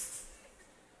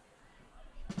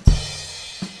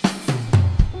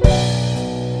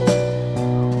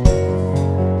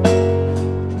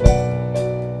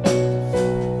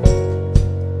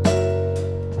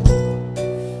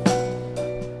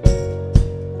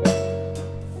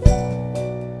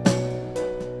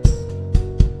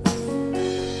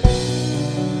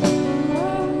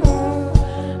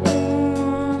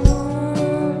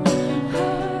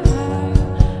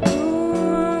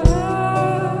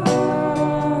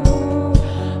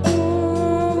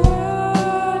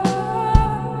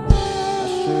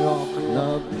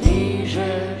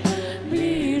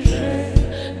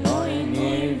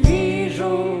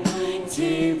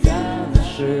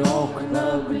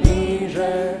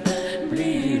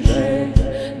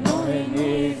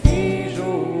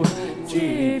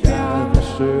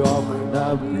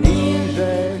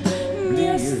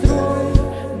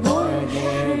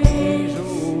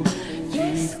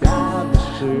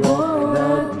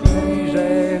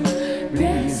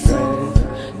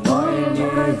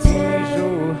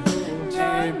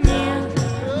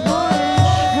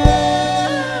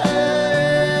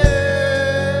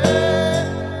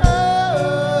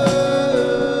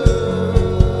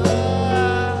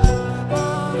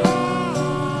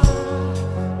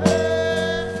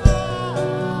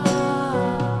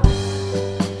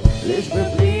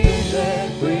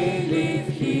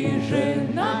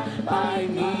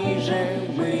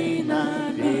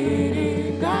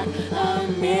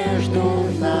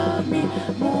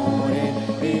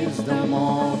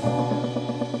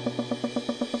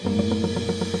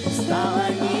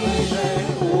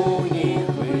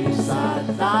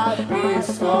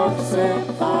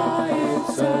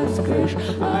 осыпается с крыш,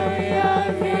 а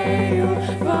я верю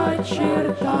в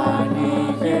очертания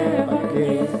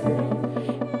огней.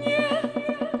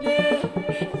 Нет,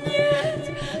 нет, нет.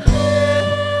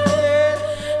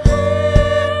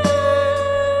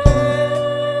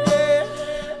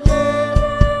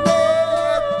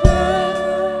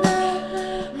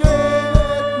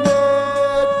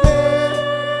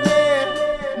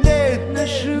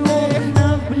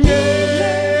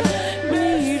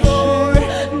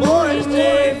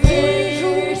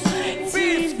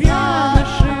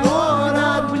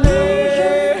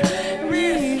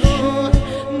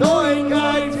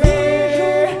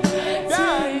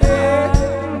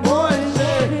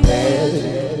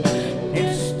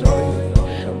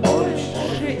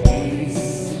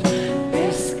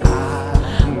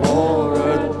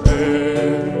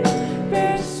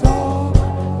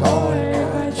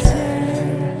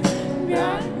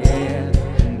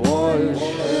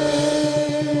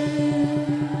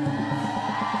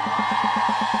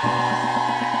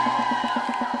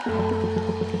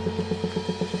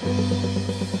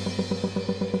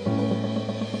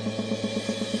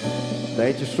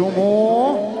 Дайте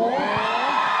шуму.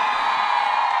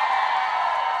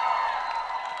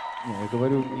 Не, я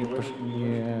говорю,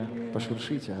 не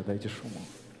пошуршите, а дайте шуму.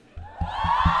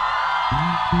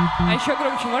 А еще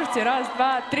громче можете? Раз,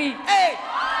 два, три. Эй!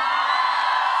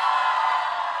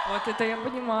 Вот это я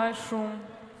понимаю шум.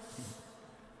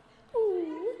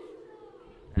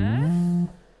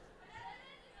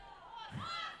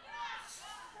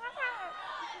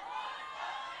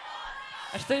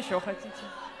 А что еще хотите?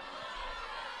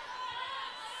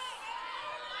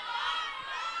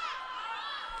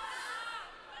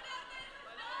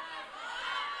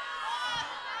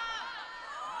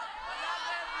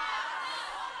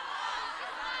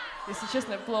 Если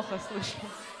честно, я плохо слышу.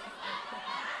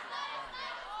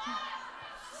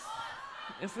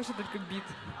 Я слышу только бит.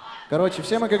 Короче,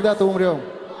 все мы когда-то умрем.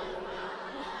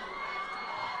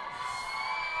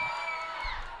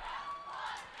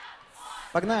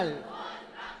 Погнали.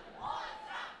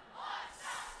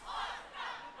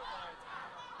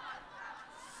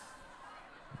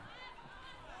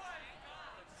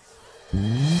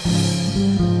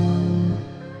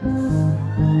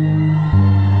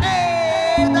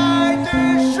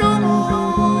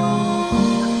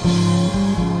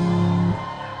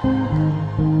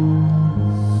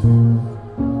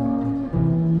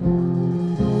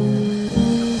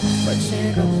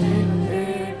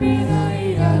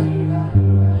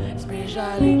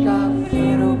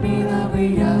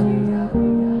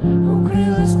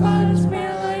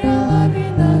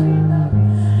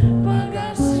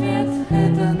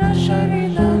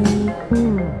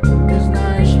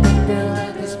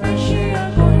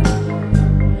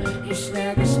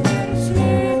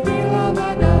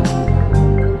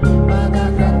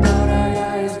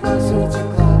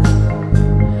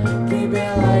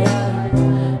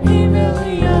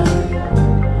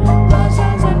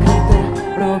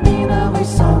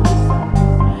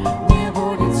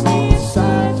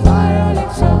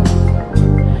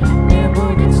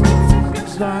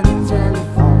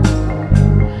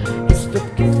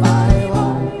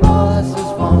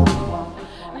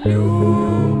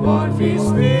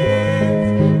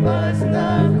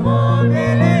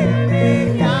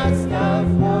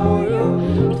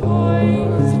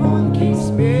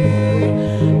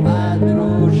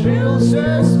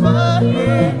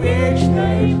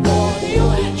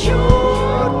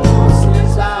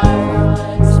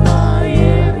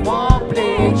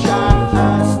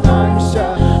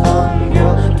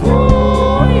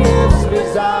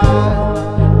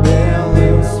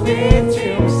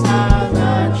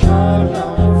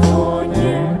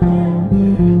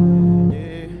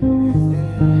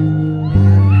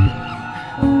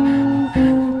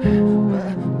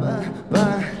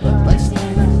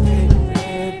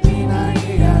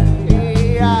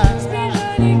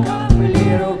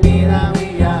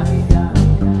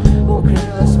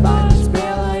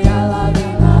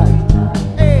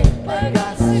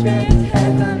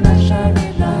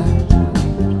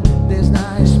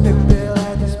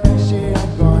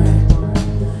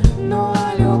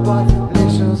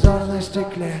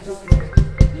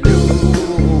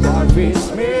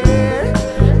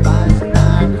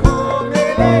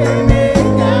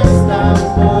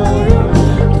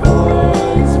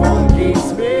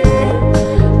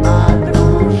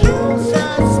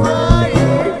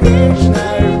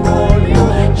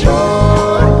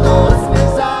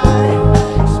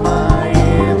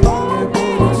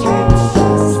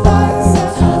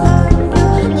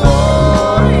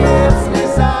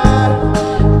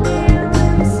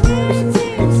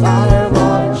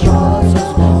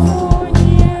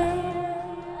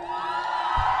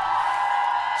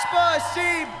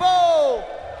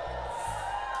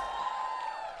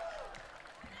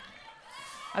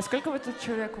 тут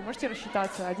человек? Вы можете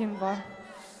рассчитаться? 1, 2,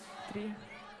 3.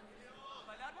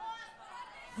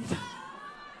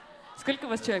 Сколько у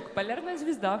вас человек? Полярная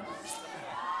звезда.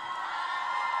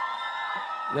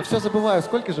 Я все забываю.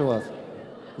 Сколько же вас?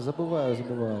 Забываю.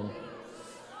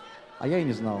 А я и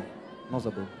не знал, но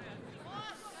забыл.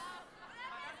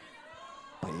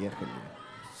 Поехали.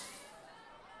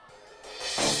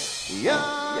 Я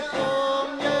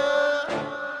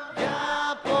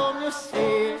помню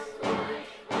все.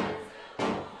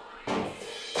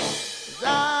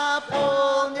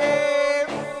 Заполни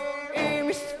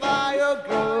ими свою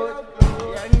грудь.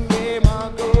 Я не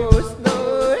могу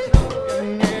уснуть.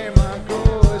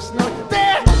 Ты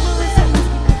Было со мной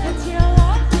сколько хотела.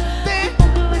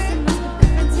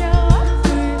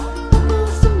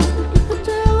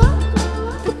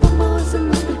 Было со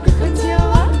мной сколько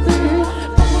хотела. Было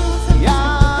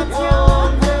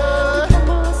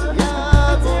со мной сколько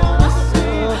хотела.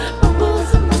 Было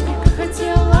со мной сколько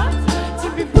хотела.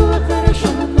 Тебе было хорошо,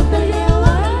 но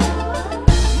надоело.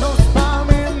 но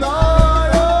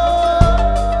вспоминаю.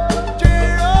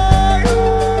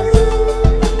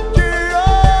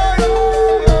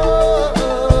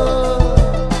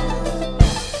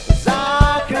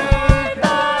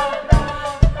 Закрыта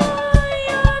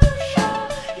Моя душа,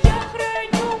 я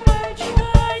храню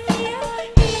молчание.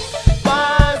 И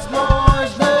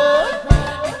возможно.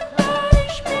 это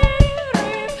лишь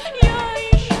перерыв. Я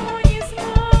еще не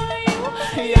знаю.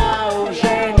 Я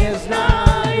уже не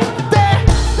знаю. Ты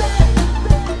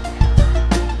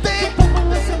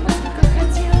Побыла со мной сколько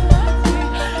хотела.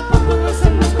 Побыла со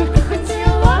мной сколько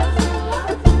хотела.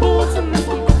 Побыла со мной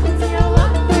сколько хотела.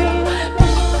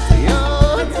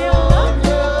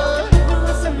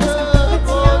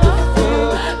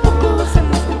 Побыла со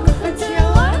мной сколько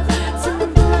хотела. Тебе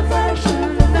было хорошо, но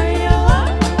надоело.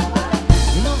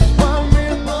 но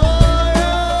вспоминаю.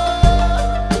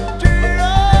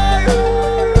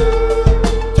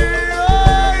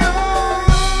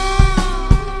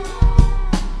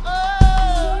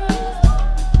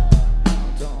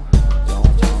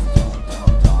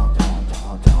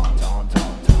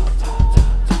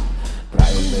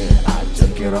 Правильные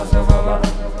оттенки розового,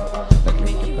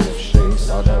 наклейки бывшие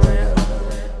содовые,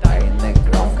 тайны,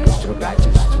 громкость,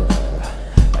 ругательства,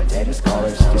 потери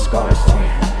скорости.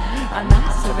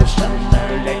 Она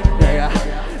совершеннолетняя,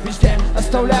 везде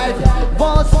оставляет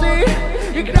волосы,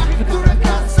 играет в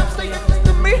дурака с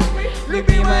обстоятельствами,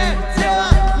 любимое дело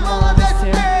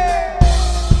молодости.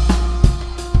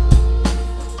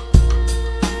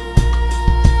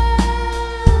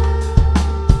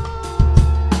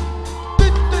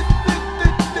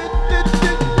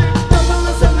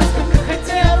 Побыла со мной сколько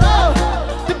хотела.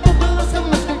 Ты побыла со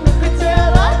мной сколько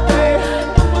хотела.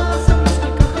 Побыла со мной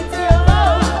сколько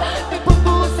хотела.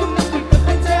 Побыла со мной сколько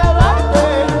хотела.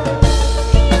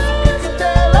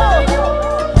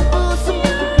 Побыла со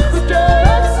мной сколько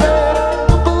хотела.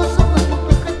 Побыла со мной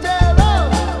сколько хотела.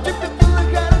 Тебе было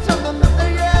хорошо, но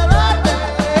надоело.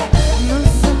 Но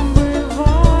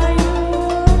забываю,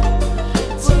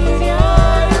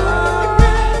 теряю.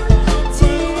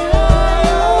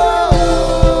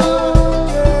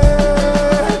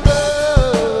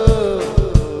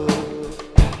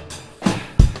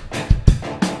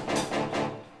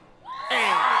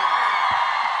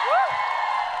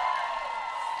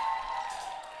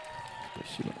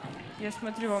 Спасибо. Я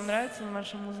смотрю, вам нравится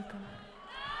наша музыка?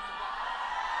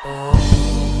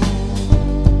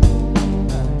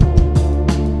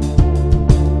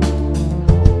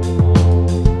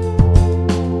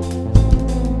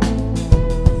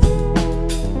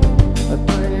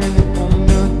 Я не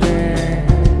помню день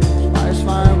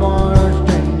своего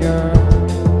рождения,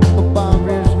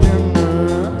 повреждена,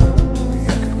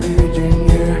 я как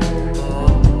привидение.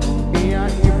 И я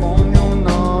не помню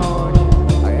ночь,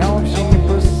 а я вообще не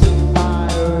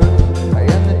просыпаюсь, а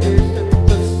я надеюсь,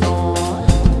 это сон.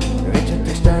 Ведь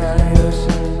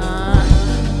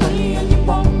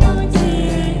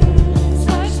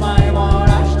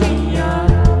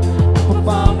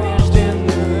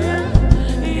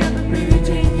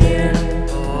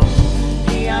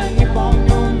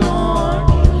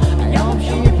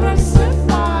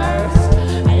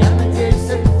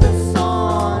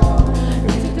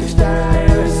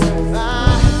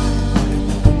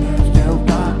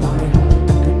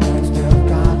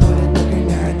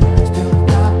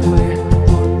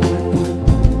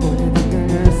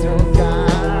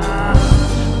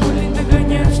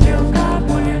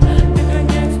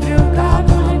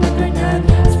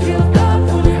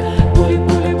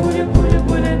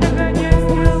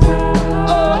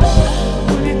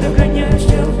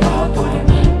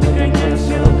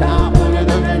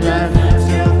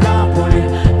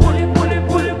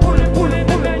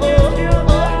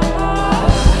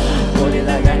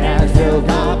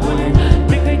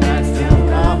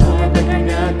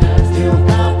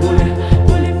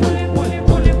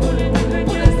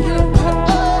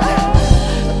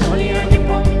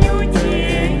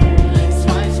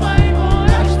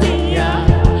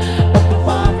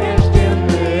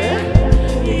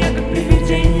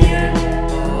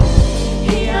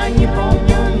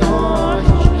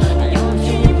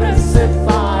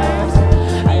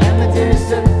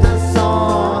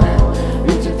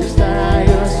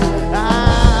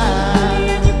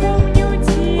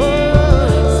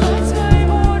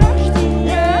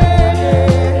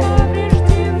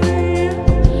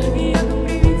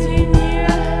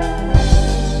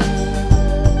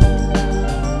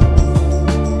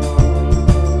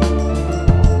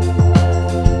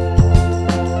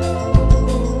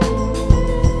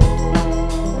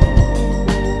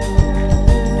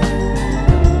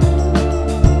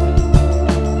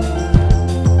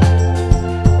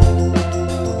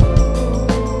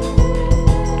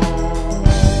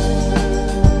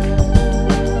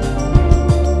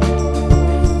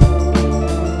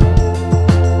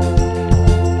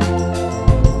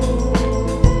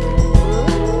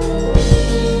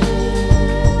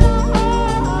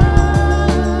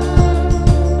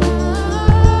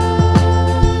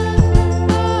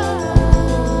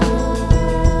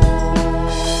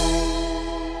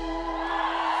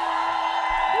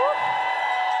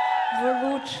Вы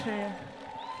лучшие.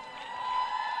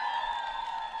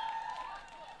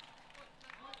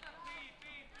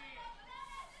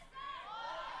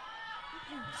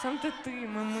 Сам-то ты,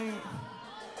 мы.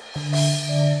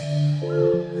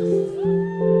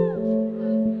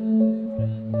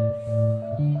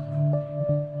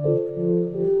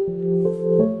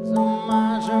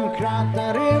 Замажем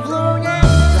кратеры в луне,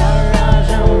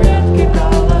 заряжем ветки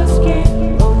колоски,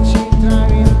 лучи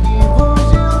травинки в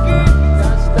узелки,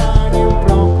 достанем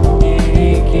проклуни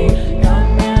реки.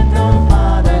 Кометам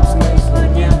падать смысла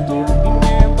нету, и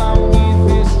небом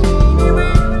небес синевы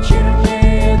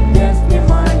чернеет без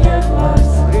внимания глаз,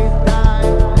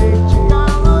 летает личика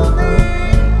луны.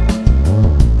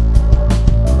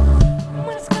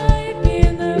 Морская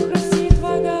пена, хрустит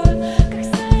вода, как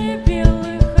стая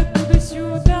белых оттуда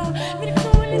сюда.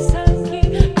 Мелькнули санки,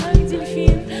 как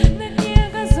дельфин, на дне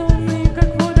газоны, как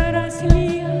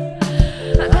водоросли.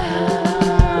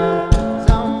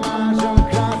 Замажем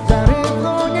кратеры в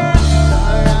луне,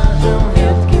 заряжем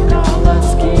ветки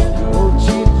колоски,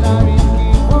 лучи травинки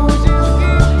в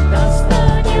узелки,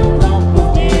 достанем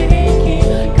проклуни реки.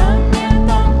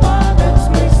 Кометам падать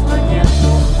смысла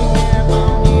нету, и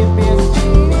небом небес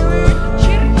синевы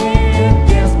чернеет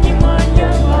без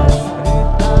внимания глаз,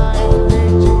 летает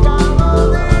личика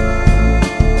луны.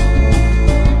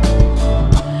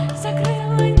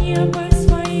 Закрыла небо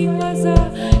свои глаза,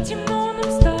 темно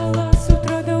нам стало с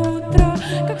утра до утра,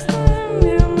 как стая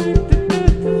белых.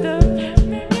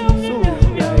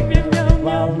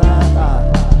 Волна.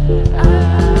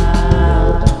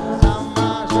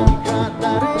 Замажем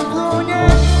кратеры в луне,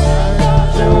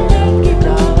 заряжем ветки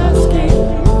колоски,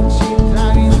 лучи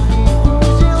травинки в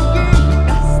узелки,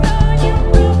 Достанем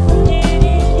проклуни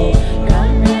реки.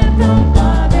 кометам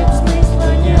падать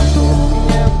смысла нету,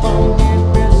 небом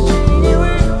небес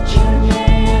синевы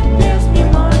чернеет без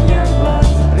внимания глаз,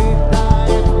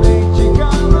 летает личика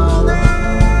луны.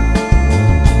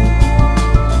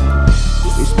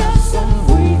 И с мясом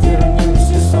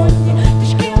выдернемся сотни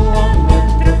тысяч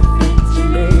километров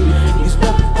фитилей, и с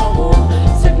того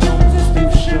с огнем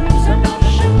застывшим,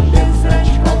 замерзшим без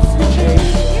зрачков свечей.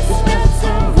 И с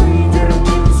мясом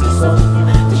выдернемся сотни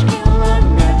тысяч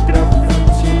километров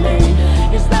фитилей,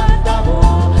 и с того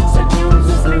с огнем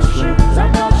застывшим,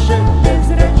 замерзшим без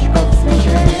зрачков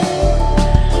свечей.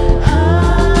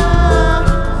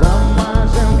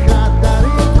 Замажем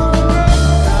кратеры в луне,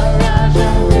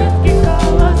 заряжем ветки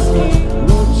колоски,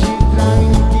 лучи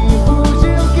травинки в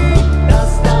узелки,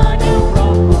 достанем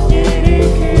проклуни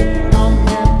реки.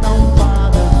 Кометам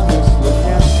падать смысла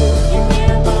нету, и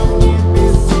небом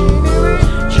небес синевы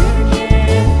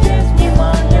чернеет без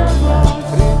внимания глаз,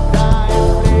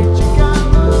 летает личика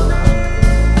луны.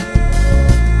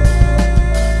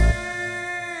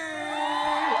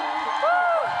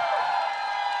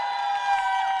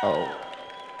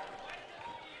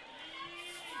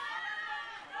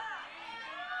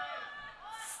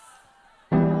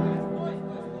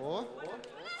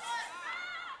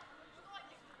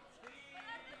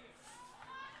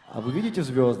 А вы видите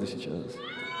звезды сейчас?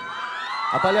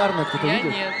 А полярную кто-то Я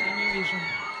видит? нет, я не вижу.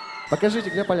 Покажите,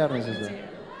 где полярная звезда?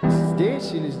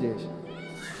 Здесь или здесь?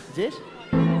 Здесь?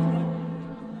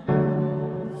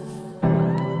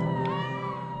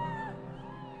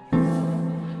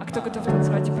 А кто готов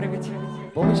танцевать и прыгать?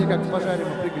 Помните, как в пожаре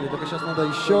мы прыгали? Только сейчас надо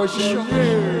еще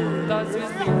сильнее. Да,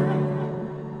 звезды.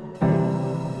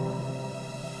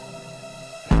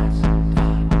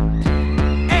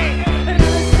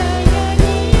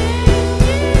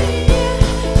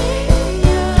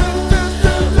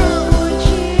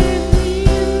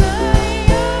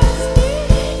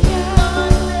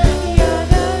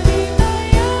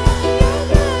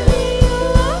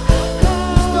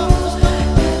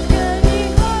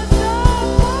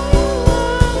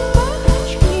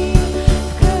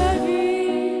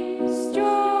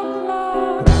 Стекла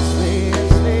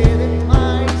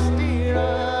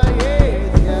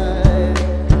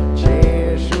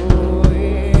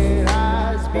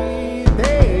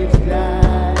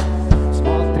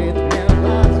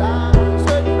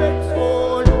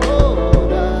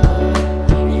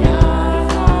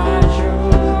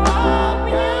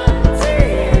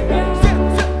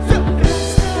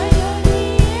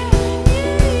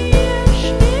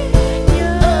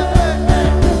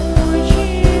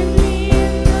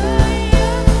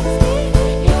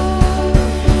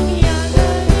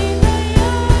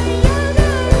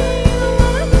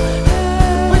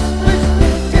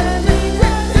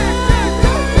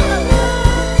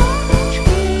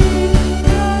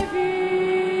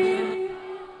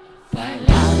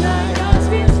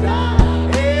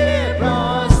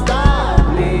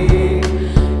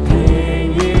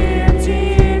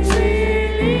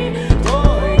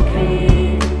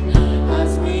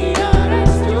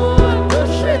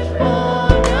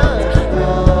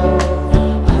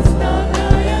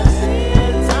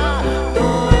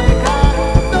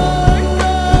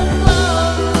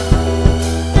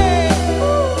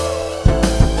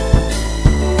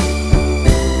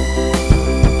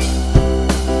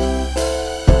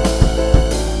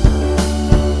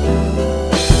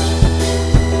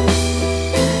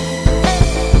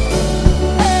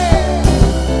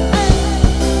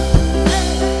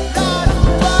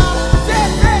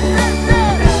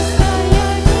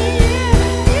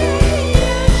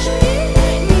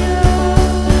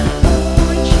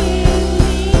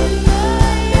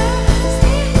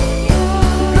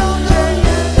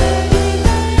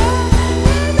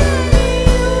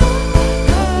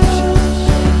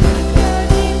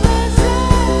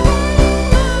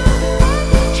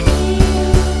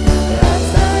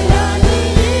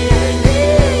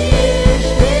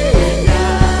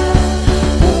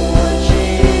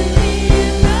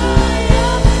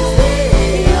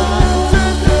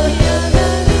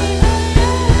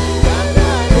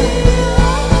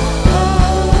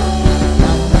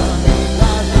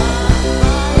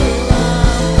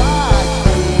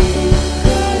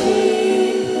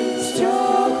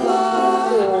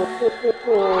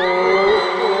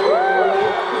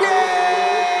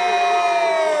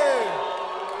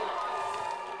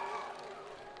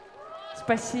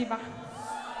Спасибо.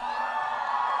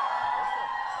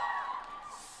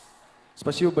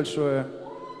 Спасибо большое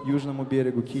южному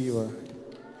берегу Киева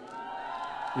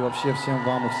и вообще всем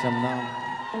вам и всем нам.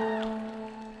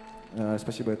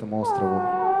 Спасибо этому острову.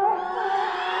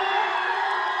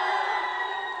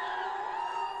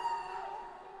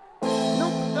 Ну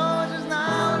кто же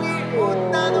знал, не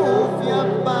утонув, я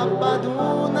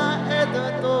попаду на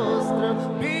этот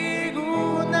остров.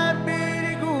 Бегу на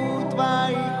берегу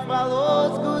твоих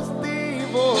волос густые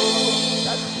волны.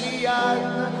 Так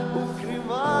приятно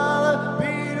укрывала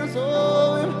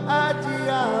бирюзовым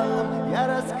одеялом. Я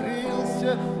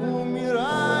раскрылся,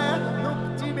 умирая, но к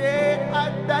тебе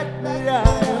опять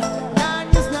ныряю. Я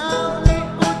не знал, не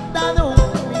утону,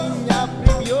 меня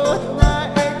прибьет на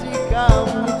эти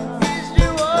камни. И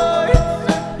живой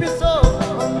песок,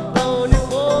 он то ли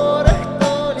порох,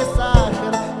 то ли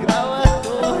сахар.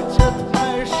 Кровоточат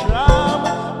мои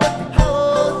шрамы под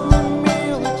холодными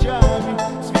лучами.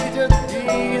 Светят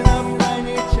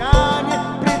инопланетяне,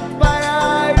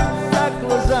 притворяются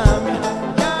глазами.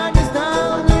 Я не знал,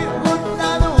 не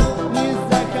утону, не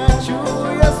захочу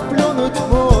я сплюнуть в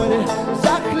море.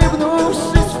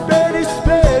 Захлебнувшись в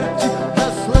пересперти,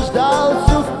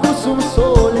 наслаждался вкусом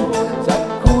соли.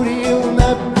 Закурил на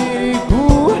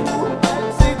берегу,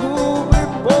 пальцы, губы,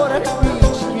 порох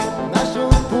спички.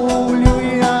 Нашел пулю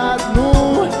я одну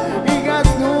и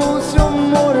коснулся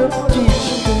моря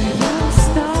птичкой. Я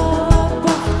стала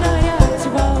повторять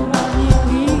волнами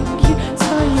крики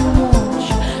своей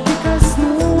ночи.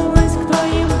 Прикоснулась к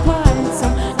твоим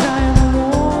пальцам, краем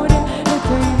моря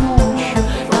этой ночью.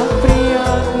 Так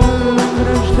приятно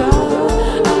награждала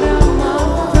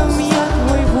ароматом я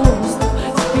твой воздух.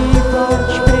 Спи,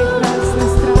 плачь, прекрасный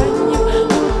странник,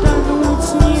 утонуть с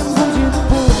ним будет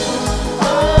больно.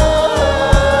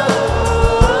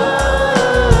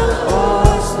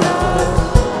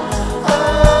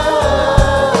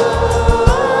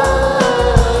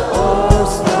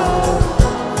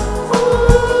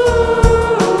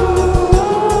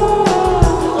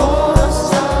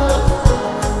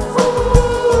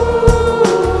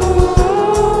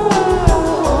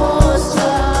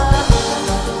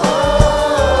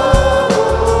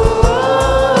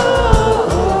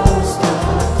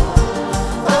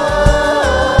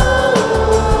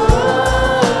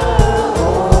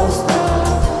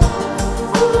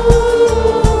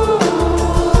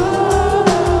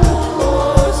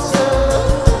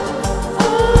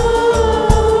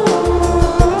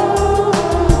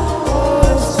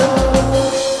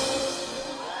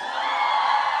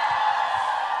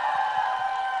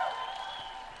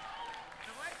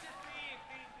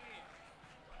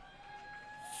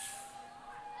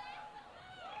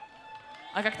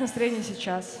 А как настроение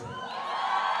сейчас?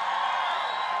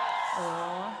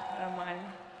 О, нормально.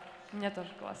 У меня тоже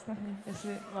классно,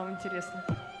 если вам интересно.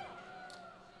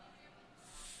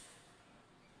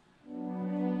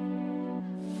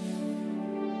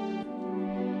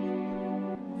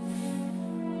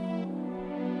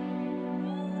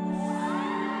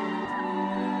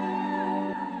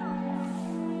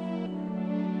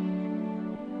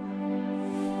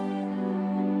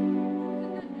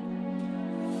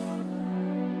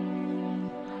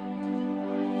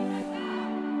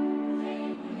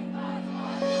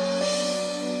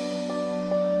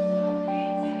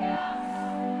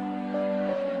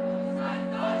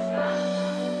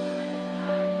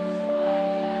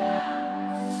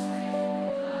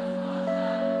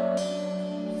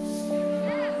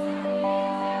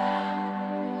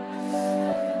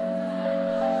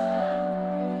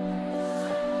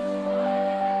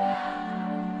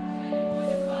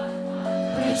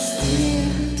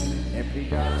 Мне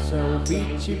придется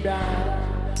убить тебя,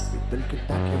 ведь только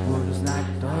так я буду знать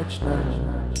точно,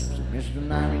 что между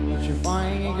нами ничего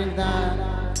и никогда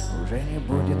уже не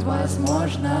будет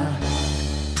возможно.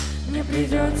 Мне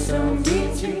придется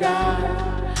убить тебя,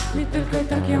 ведь только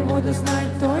так я буду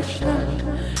знать точно,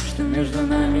 что между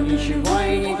нами ничего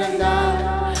и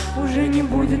никогда уже не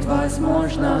будет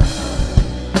возможно.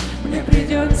 Мне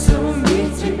придется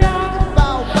убить тебя,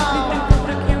 ведь только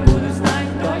так я буду знать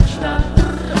точно,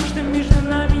 что между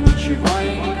нами ничего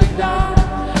и никогда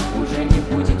уже не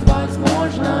будет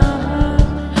возможно.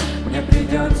 Мне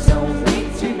придется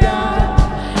убить тебя,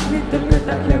 ведь только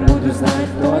так я буду знать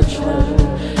точно,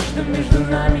 что между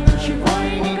нами ничего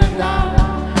и никогда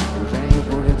Уже не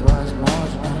будет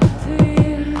возможно.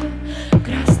 ты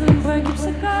красным по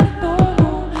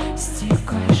гипсокартону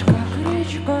стекаешь, как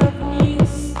речка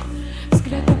вниз.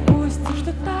 Взгляд опустишь,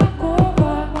 что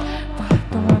такого,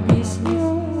 потом объясню.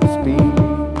 Спи,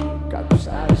 как в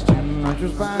старости, ночью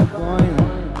спокойно.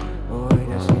 Ой,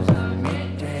 если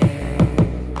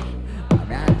заметишь,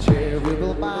 помячишь Ты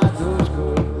выпил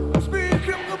подушку.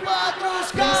 Спикинг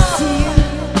подружка.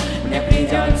 Мне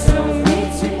придется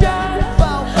убить тебя.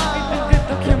 И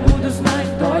так я буду знать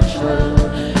точно,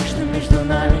 что между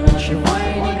нами ничего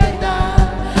и никогда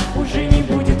уже не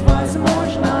будет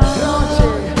возможно.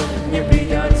 Мне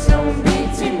придется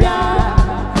убить тебя.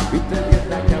 И только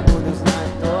так я буду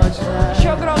знать точно,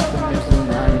 Еще громко. что между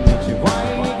нами ничего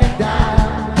и никогда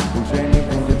уже не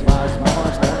будет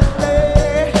возможно.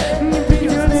 Мне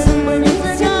придется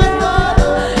убить тебя.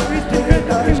 Ведь только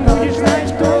так ты будешь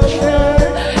знать точно,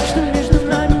 что между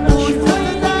нами ничего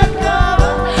никогда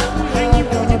уже не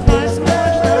будет возможно.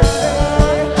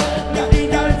 Мне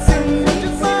придется убить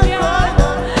тебя.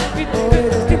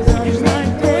 Ведь только так ты будешь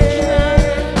знать точно,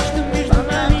 что между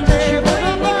нами ничего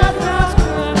никогда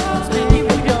не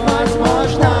будет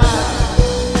возможно.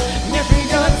 Мне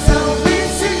придется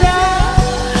убить себя.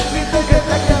 Ведь только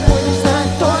так я буду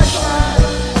знать точно,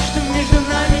 Что между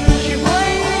нами ничего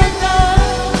и никогда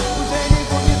уже не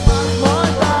будет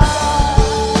возможно.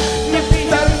 не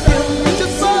придется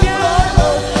убить себя.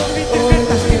 Ведь только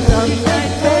так ты будешь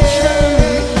знать точно,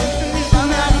 что между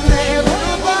нами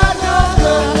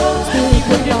ничего не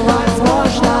будет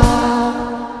возможно.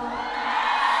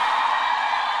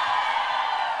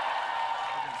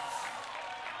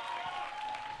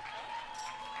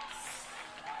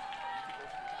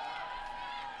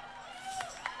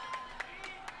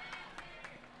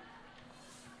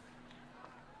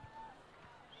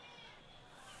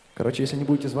 Короче, если не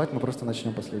будете звать, мы просто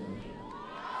начнем последний.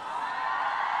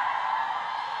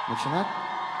 Начинать?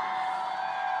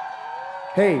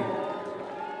 Эй,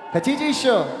 хотите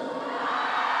еще?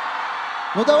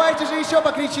 Ну давайте же еще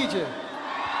покричите.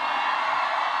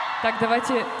 Так,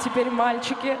 давайте теперь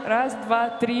мальчики. Раз, два,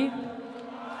 три.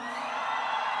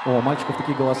 О, у мальчиков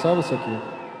такие голоса высокие.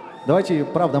 Давайте,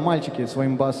 правда, мальчики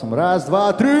своим басом. Раз,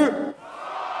 два, три.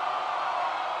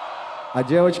 А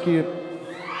девочки...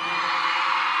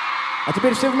 А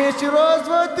теперь все вместе. Раз,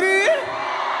 два, три.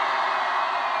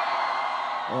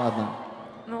 Ладно.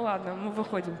 Ну ладно, мы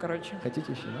выходим, короче.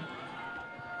 Хотите еще, да?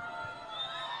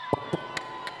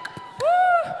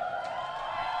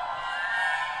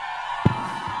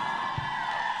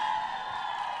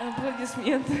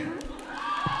 Аплодисменты.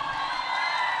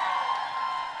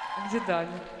 А где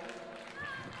Даня?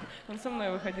 Он со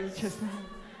мной выходил, честно.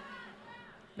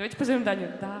 Давайте позовем Даню.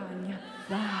 Даня,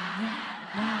 Даня,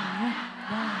 Даня,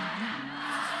 Даня.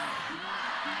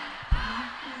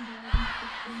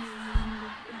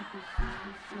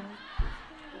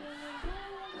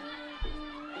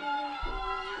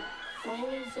 All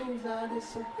the things are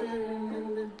disappearing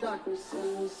in the darkness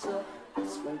in the soul.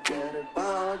 Let's forget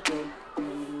about them,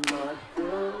 my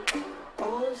girl.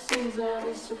 All the things are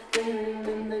disappearing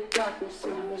in the darkness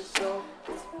in the soul.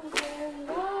 Let's forget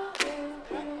about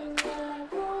them, my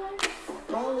boy.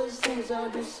 All these things are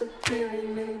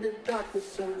disappearing in the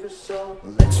darkness of your soul.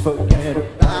 Let's forget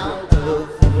about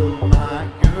love, my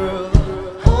girl.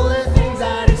 All the things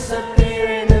are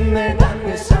disappearing in the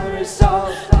darkness of your soul.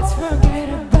 Let's forget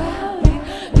about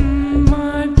it,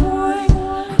 my boy.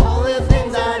 All the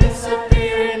things are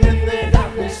disappearing in the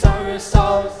darkness of your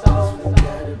soul. Let's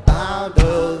forget about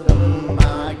love,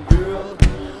 my girl.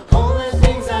 All the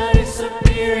things are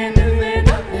disappearing in the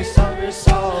darkness of your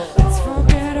soul. Let's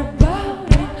forget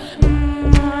about it,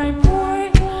 my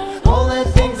boy. All the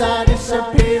things are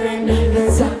disappearing in the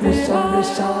darkness of your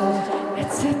soul.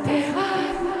 Etc.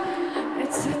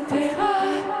 Etc.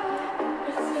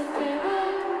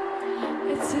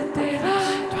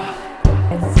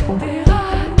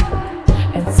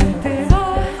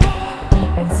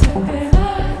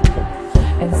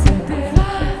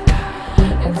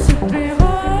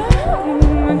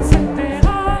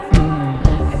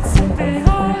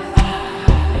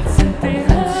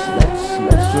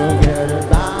 Let's forget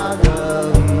about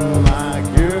love, my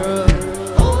girl.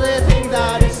 All the things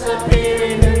are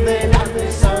disappearing in the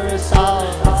darkness of your soul.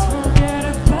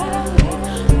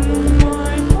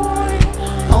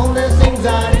 All the things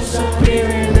are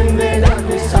disappearing in the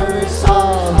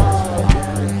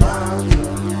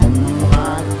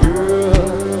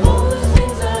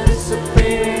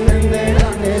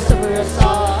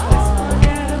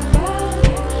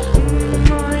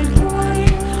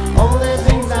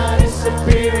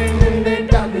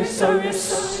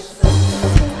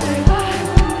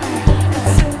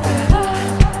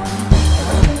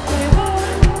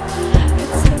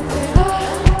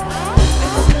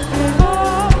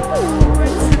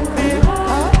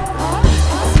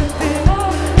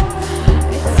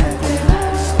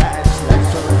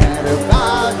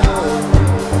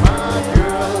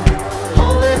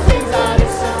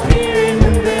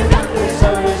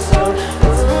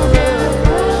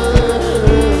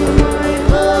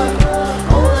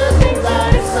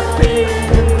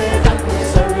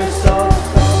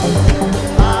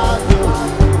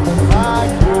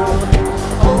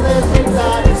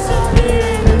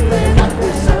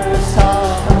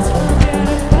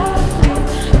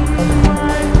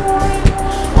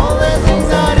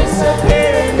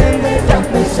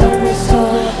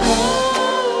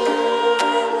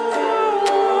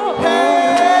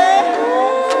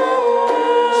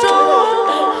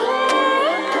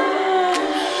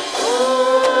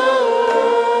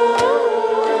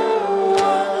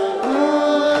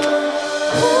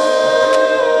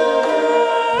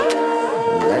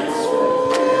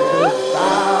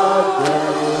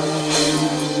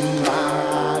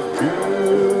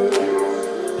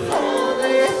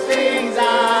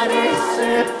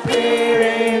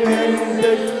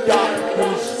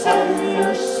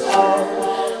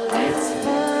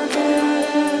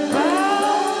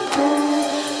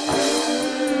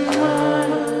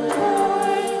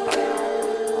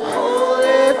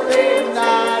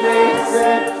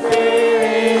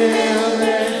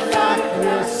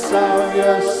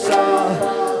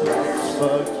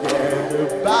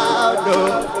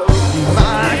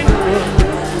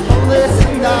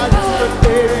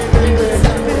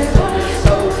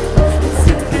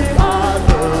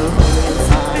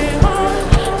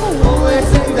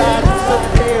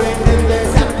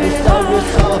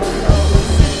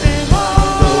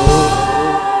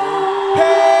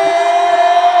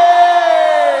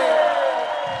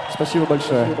Спасибо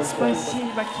большое.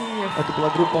 Спасибо, Киев. Это была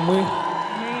группа «Мы».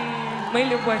 Мы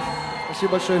любовь.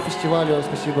 Спасибо большое фестивалю,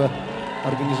 спасибо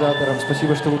организаторам,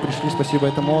 спасибо, что вы пришли, спасибо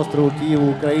этому острову,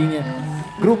 Киеву, Украине.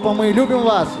 Группа «Мы» любим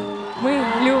вас! Мы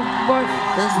любовь.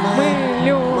 знаю, Мы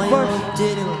любовь. мое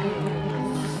дерево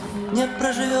не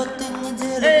проживет и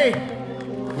недели.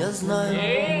 Я знаю,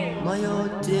 мое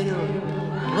дерево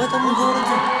в этом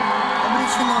городе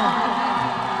обречено.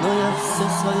 Но я все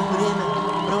свое время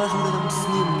провожу рядом с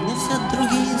ним. Мне все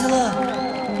другие дела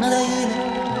надоели.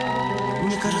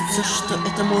 Мне кажется, что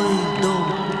это мой дом.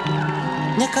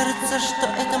 Мне кажется, что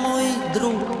это мой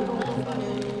друг.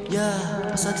 Я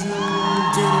посадил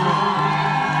дерево.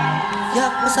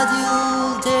 Я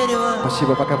посадил дерево.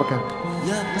 Спасибо, пока-пока.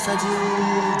 Я посадил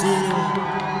дерево.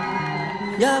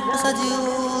 Я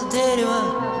посадил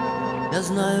дерево. Я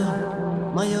знаю,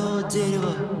 мое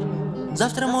дерево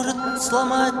завтра может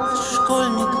сломать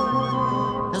школьник.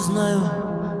 Я знаю,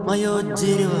 мое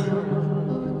дерево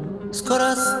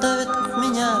скоро оставит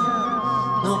меня.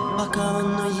 Но пока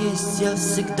оно есть, я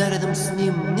всегда рядом с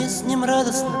ним. Мне с ним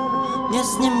радостно, мне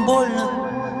с ним больно.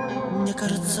 Мне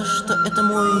кажется, что это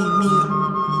мой мир.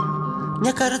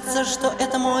 Мне кажется, что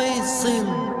это мой сын.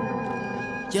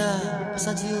 Я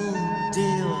посадил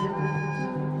дерево.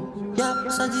 Я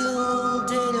посадил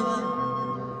дерево.